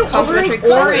 they're Why are they eating wearing complimentary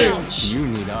colors. orange? You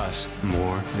need us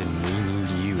more than we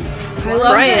need you. I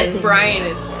love Brian. that Brian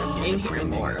is in here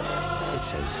more. It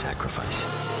says sacrifice.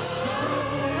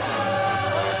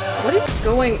 What is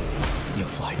going... You'll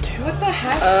fly too. What the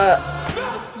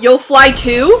heck? You'll fly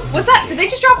too? Was that? Did they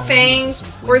just drop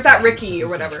Fangs? Or is that Ricky or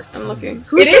whatever? I'm looking. It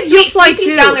said is You'll Fly Sweepy's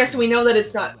too? down there, so we know that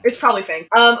it's not. It's probably Fangs.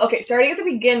 Okay, starting at the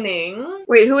beginning.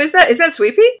 Wait, who is that? Is that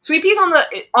Sweepy? Sweepy's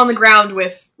on the ground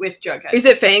with Jughead. Is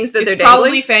it Fangs that It's they're dangling?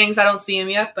 probably Fangs. I don't see him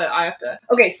yet, but I have to.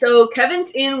 Okay, so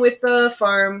Kevin's in with the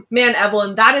farm. Man,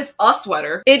 Evelyn, that is a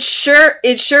sweater. It sure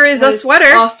is That a is sweater.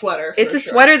 A sweater. It's for a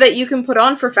sure. sweater that you can put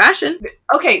on for fashion.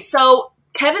 Okay, so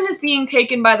Kevin is being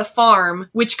taken by the farm,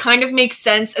 which kind of makes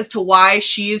sense as to why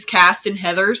she is cast in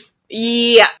Heather's.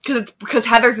 Yeah, Because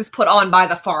Heather's is put on by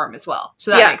the farm as well.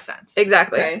 So that Yeah. makes sense.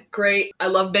 exactly. Okay, great. I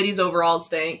love Betty's overalls,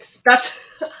 thanks. That's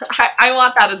I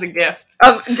want that as a gift.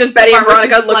 Just Betty and Farmer's Veronica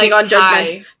just looking like, on judgment.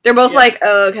 "Hi." They're both Yeah. like,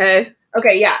 oh, okay.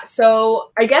 Okay, yeah.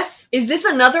 So I guess is this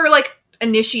another like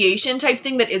initiation type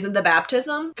thing that isn't the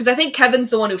baptism? Because I think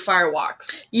Kevin's the one who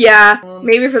firewalks. Yeah,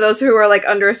 maybe for those who are like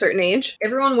under a certain age.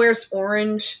 Everyone wears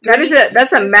orange.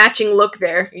 That's a matching look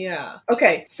there. Yeah.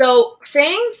 Okay, so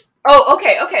Fangs. Oh,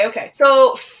 okay.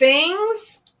 So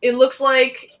Fangs, it looks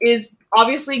like, is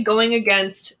obviously going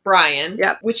against Brian.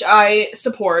 Yep. Which I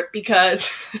support because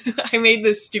I made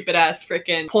this stupid ass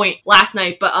freaking point last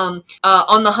night. But on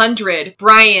the 100,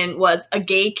 Brian was a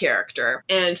gay character,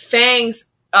 and Fangs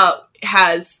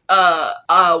has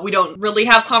we don't really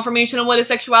have confirmation on what his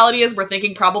sexuality is. We're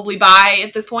thinking probably bi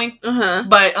at this point. Uh-huh.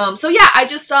 But so yeah, I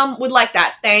just would like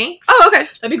that. Thanks. Oh, okay.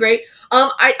 That'd be great.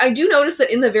 I do notice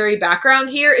that in the very background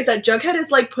here is that Jughead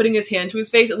is like putting his hand to his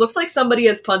face. It looks like somebody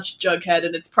has punched Jughead,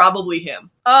 and it's probably him.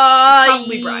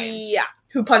 Probably Brian. Yeah.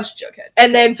 Who punched Jughead.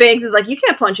 And then Fangs is like, you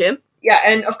can't punch him. Yeah,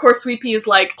 and of course Sweet Pea is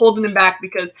like holding him back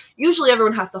because usually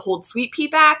everyone has to hold Sweet Pea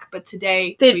back, but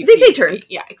today They Sweet Pea- take turns.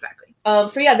 Yeah, exactly.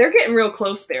 So yeah, they're getting real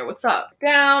close there. What's up?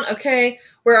 Down, okay.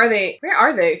 Where are they?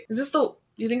 Is this the... Do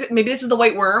you think that maybe this is the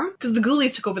White Worm? Because the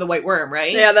Ghoulies took over the White Worm,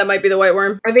 right? Yeah, that might be the White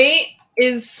Worm.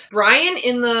 Is Brian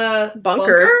in the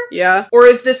Bunker? Yeah. Or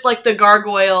is this like the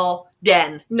gargoyle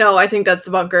den? No, I think that's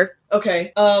the bunker.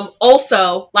 Okay.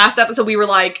 Also, last episode we were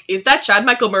like, is that Chad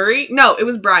Michael Murray? No, it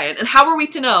was Brian. And how were we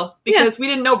to know? Because we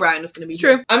didn't know Brian was going to be It's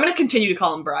here. true. I'm going to continue to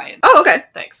call him Brian. Oh, okay.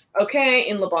 Thanks. Okay,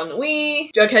 in Le Bon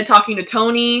Nuit. Jughead talking to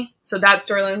Tony. So that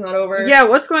storyline's not over. Yeah,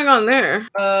 what's going on there?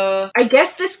 I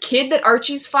guess this kid that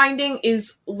Archie's finding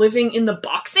is living in the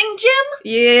boxing gym?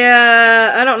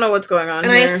 Yeah, I don't know what's going on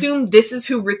And here. I assume this is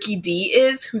who Ricky D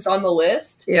is, who's on the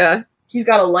list. Yeah. He's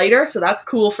got a lighter, so that's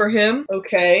cool for him.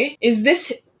 Okay. Is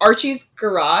this Archie's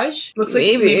garage? Looks like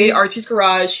maybe Archie's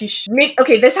garage.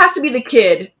 Okay, this has to be the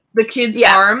kid. The kid's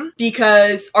arm.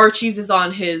 Because Archie's is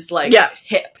on his,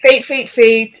 hip.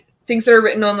 Fate. Things that are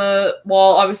written on the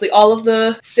wall. Obviously, all of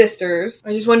the sisters.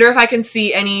 I just wonder if I can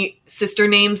see any sister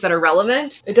names that are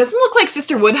relevant. It doesn't look like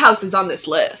Sister Woodhouse is on this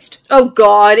list. Oh,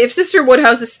 God. If Sister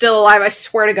Woodhouse is still alive, I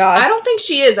swear to God. I don't think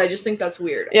she is. I just think that's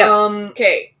weird. Yeah.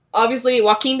 Okay. Obviously,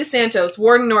 Joaquin DeSantos,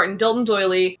 Warden Norton, Dilton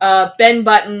Doily, Ben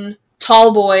Button,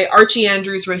 Tall Boy, Archie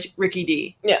Andrews, Ricky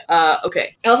D. Yeah.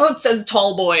 Okay. I love how it says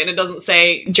Tall Boy and it doesn't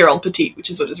say Gerald Petit, which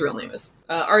is what his real name is.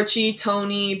 Archie,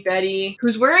 Tony, Betty,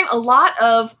 who's wearing a lot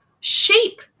of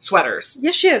shape sweaters.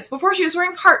 Yes, she is. Before she was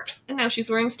wearing hearts, and now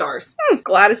she's wearing stars.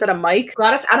 Gladys at a mic.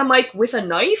 Gladys at a mic with a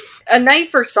knife. A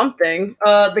knife or something.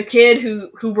 The kid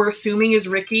who we're assuming is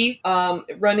Ricky,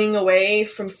 running away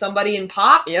from somebody in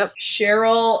Pops. Yep.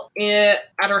 Cheryl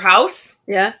at her house.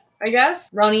 Yeah. I guess.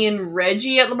 Ronnie and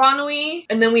Reggie at Labanui.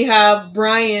 And then we have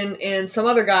Brian and some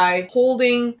other guy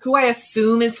holding who I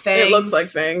assume is Fangs. It looks like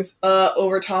Fangs.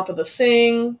 Over top of the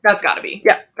thing. That's gotta be.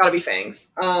 Yeah. Gotta be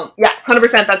Fangs. Yeah,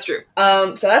 100% that's true.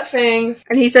 So that's Fangs.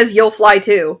 And he says, you'll fly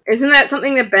too. Isn't that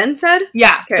something that Ben said?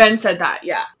 Yeah, Okay. Ben said that,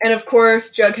 yeah. And of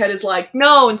course, Jughead is like,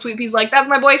 no, and Sweet Pea's like, that's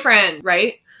my boyfriend,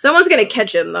 right? Someone's gonna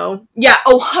catch him, though. Yeah,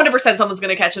 100% someone's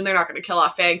gonna catch him. They're not gonna kill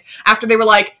off Fangs. After they were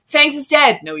like, Fangs is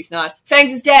dead. No, he's not.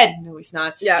 Fangs is dead. No, he's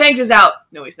not. Yeah. Fangs is out.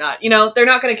 No, he's not. You know, they're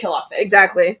not gonna kill off Fangs.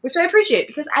 Exactly. Which I appreciate,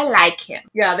 because I like him.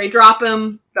 Yeah, they drop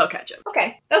him. They'll catch him.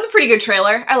 Okay. That was a pretty good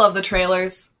trailer. I love the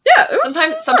trailers. Yeah.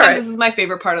 Sometimes alright. This is my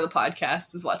favorite part of the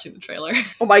podcast, is watching the trailer.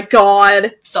 Oh my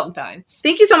god. Sometimes.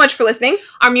 Thank you so much for listening.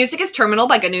 Our music is Terminal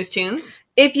by Good News Tunes.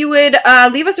 If you would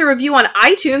leave us a review on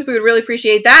iTunes, we would really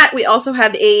appreciate that. We also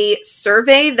have a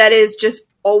survey that is just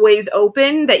always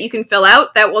open that you can fill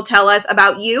out that will tell us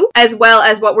about you, as well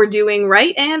as what we're doing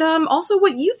right, and also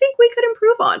what you think we could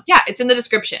improve on. Yeah, it's in the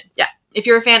description. Yeah. If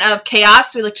you're a fan of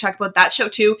Chaos, we like to talk about that show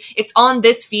too. It's on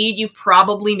this feed. You've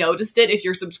probably noticed it if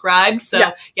you're subscribed.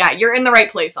 So yeah, you're in the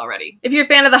right place already. If you're a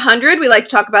fan of The 100, we like to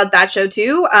talk about that show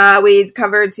too. We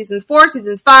covered seasons 4,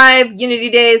 seasons 5, Unity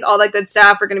Days, all that good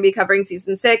stuff. We're going to be covering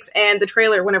season 6 and the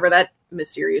trailer whenever that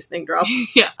mysterious thing drops.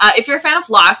 Yeah. If you're a fan of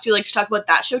Lost, we like to talk about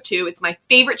that show too. It's my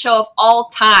favorite show of all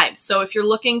time. So if you're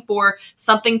looking for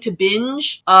something to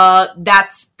binge,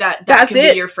 that's can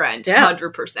it. Be your friend. Yeah.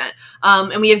 100%.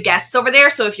 And we have guests over there.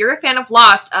 So if you're a fan of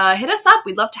Lost, hit us up.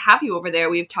 We'd love to have you over there.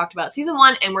 We've talked about season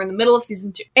 1 and we're in the middle of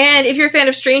season 2. And if you're a fan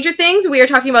of Stranger Things, we are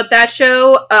talking about that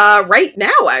show right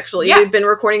now, actually. Yeah. We've been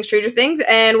recording Stranger Things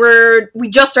and we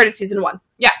just started season 1.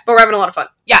 Yeah. But we're having a lot of fun.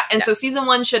 Yeah, and so season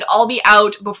 1 should all be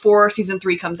out before season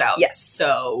 3 comes out. Yes.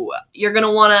 So you're going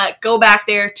to want to go back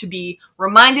there to be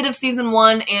reminded of season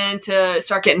 1 and to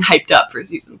start getting hyped up for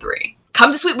season 3.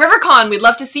 Come to Sweet River Con. We'd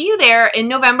love to see you there in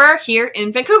November here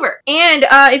in Vancouver. And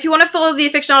if you want to follow the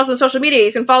Afictionados on social media,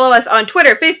 you can follow us on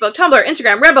Twitter, Facebook, Tumblr,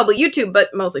 Instagram, Redbubble, YouTube, but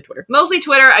mostly Twitter. Mostly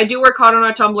Twitter. I do work hard on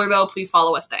our Tumblr, though. Please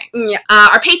follow us. Thanks. Yeah.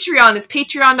 Our Patreon is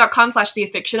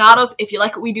patreon.com/theafictionados. If you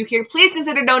like what we do here, please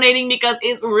consider donating because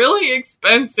it's really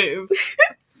expensive.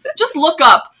 Just look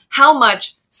up how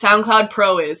much SoundCloud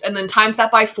Pro is and then times that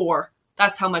by 4.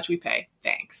 That's how much we pay.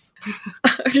 Thanks.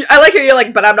 I like how you're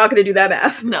like, but I'm not going to do that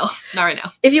math. No, not right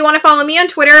now. If you want to follow me on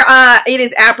Twitter, it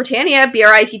is at Britannia,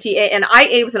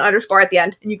 BRITTANIA with an underscore at the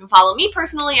end. And you can follow me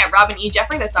personally at Robin E.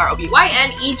 Jeffrey. That's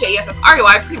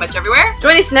ROBYNEJFFREY pretty much everywhere.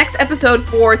 Join us next episode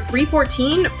for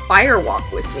 314, Fire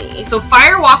Walk With Me. So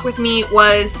Fire Walk With Me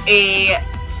was a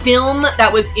film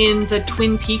that was in the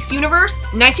Twin Peaks universe.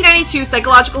 1992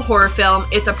 psychological horror film.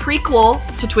 It's a prequel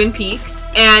to Twin Peaks,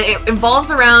 and it involves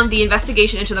around the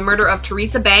investigation into the murder of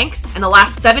Teresa Banks and the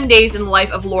last 7 days in the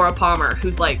life of Laura Palmer,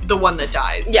 who's like the one that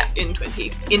dies in Twin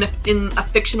Peaks, in a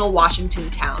fictional Washington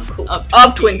town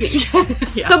of Twin Peaks.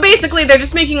 Yeah. So basically, they're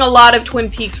just making a lot of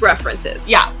Twin Peaks references.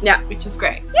 Yeah. Yeah. Which is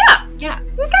great. Yeah. Yeah.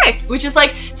 Okay. Which is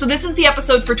like, so this is the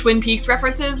episode for Twin Peaks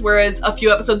references, whereas a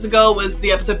few episodes ago was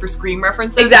the episode for Scream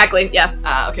references. Exactly,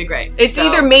 yeah. Okay, great. It's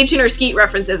either Machen or Skeet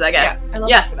references, I guess. Yeah, I love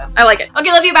that for them. I like it.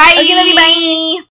 Okay, love you, bye! Okay, love you, bye!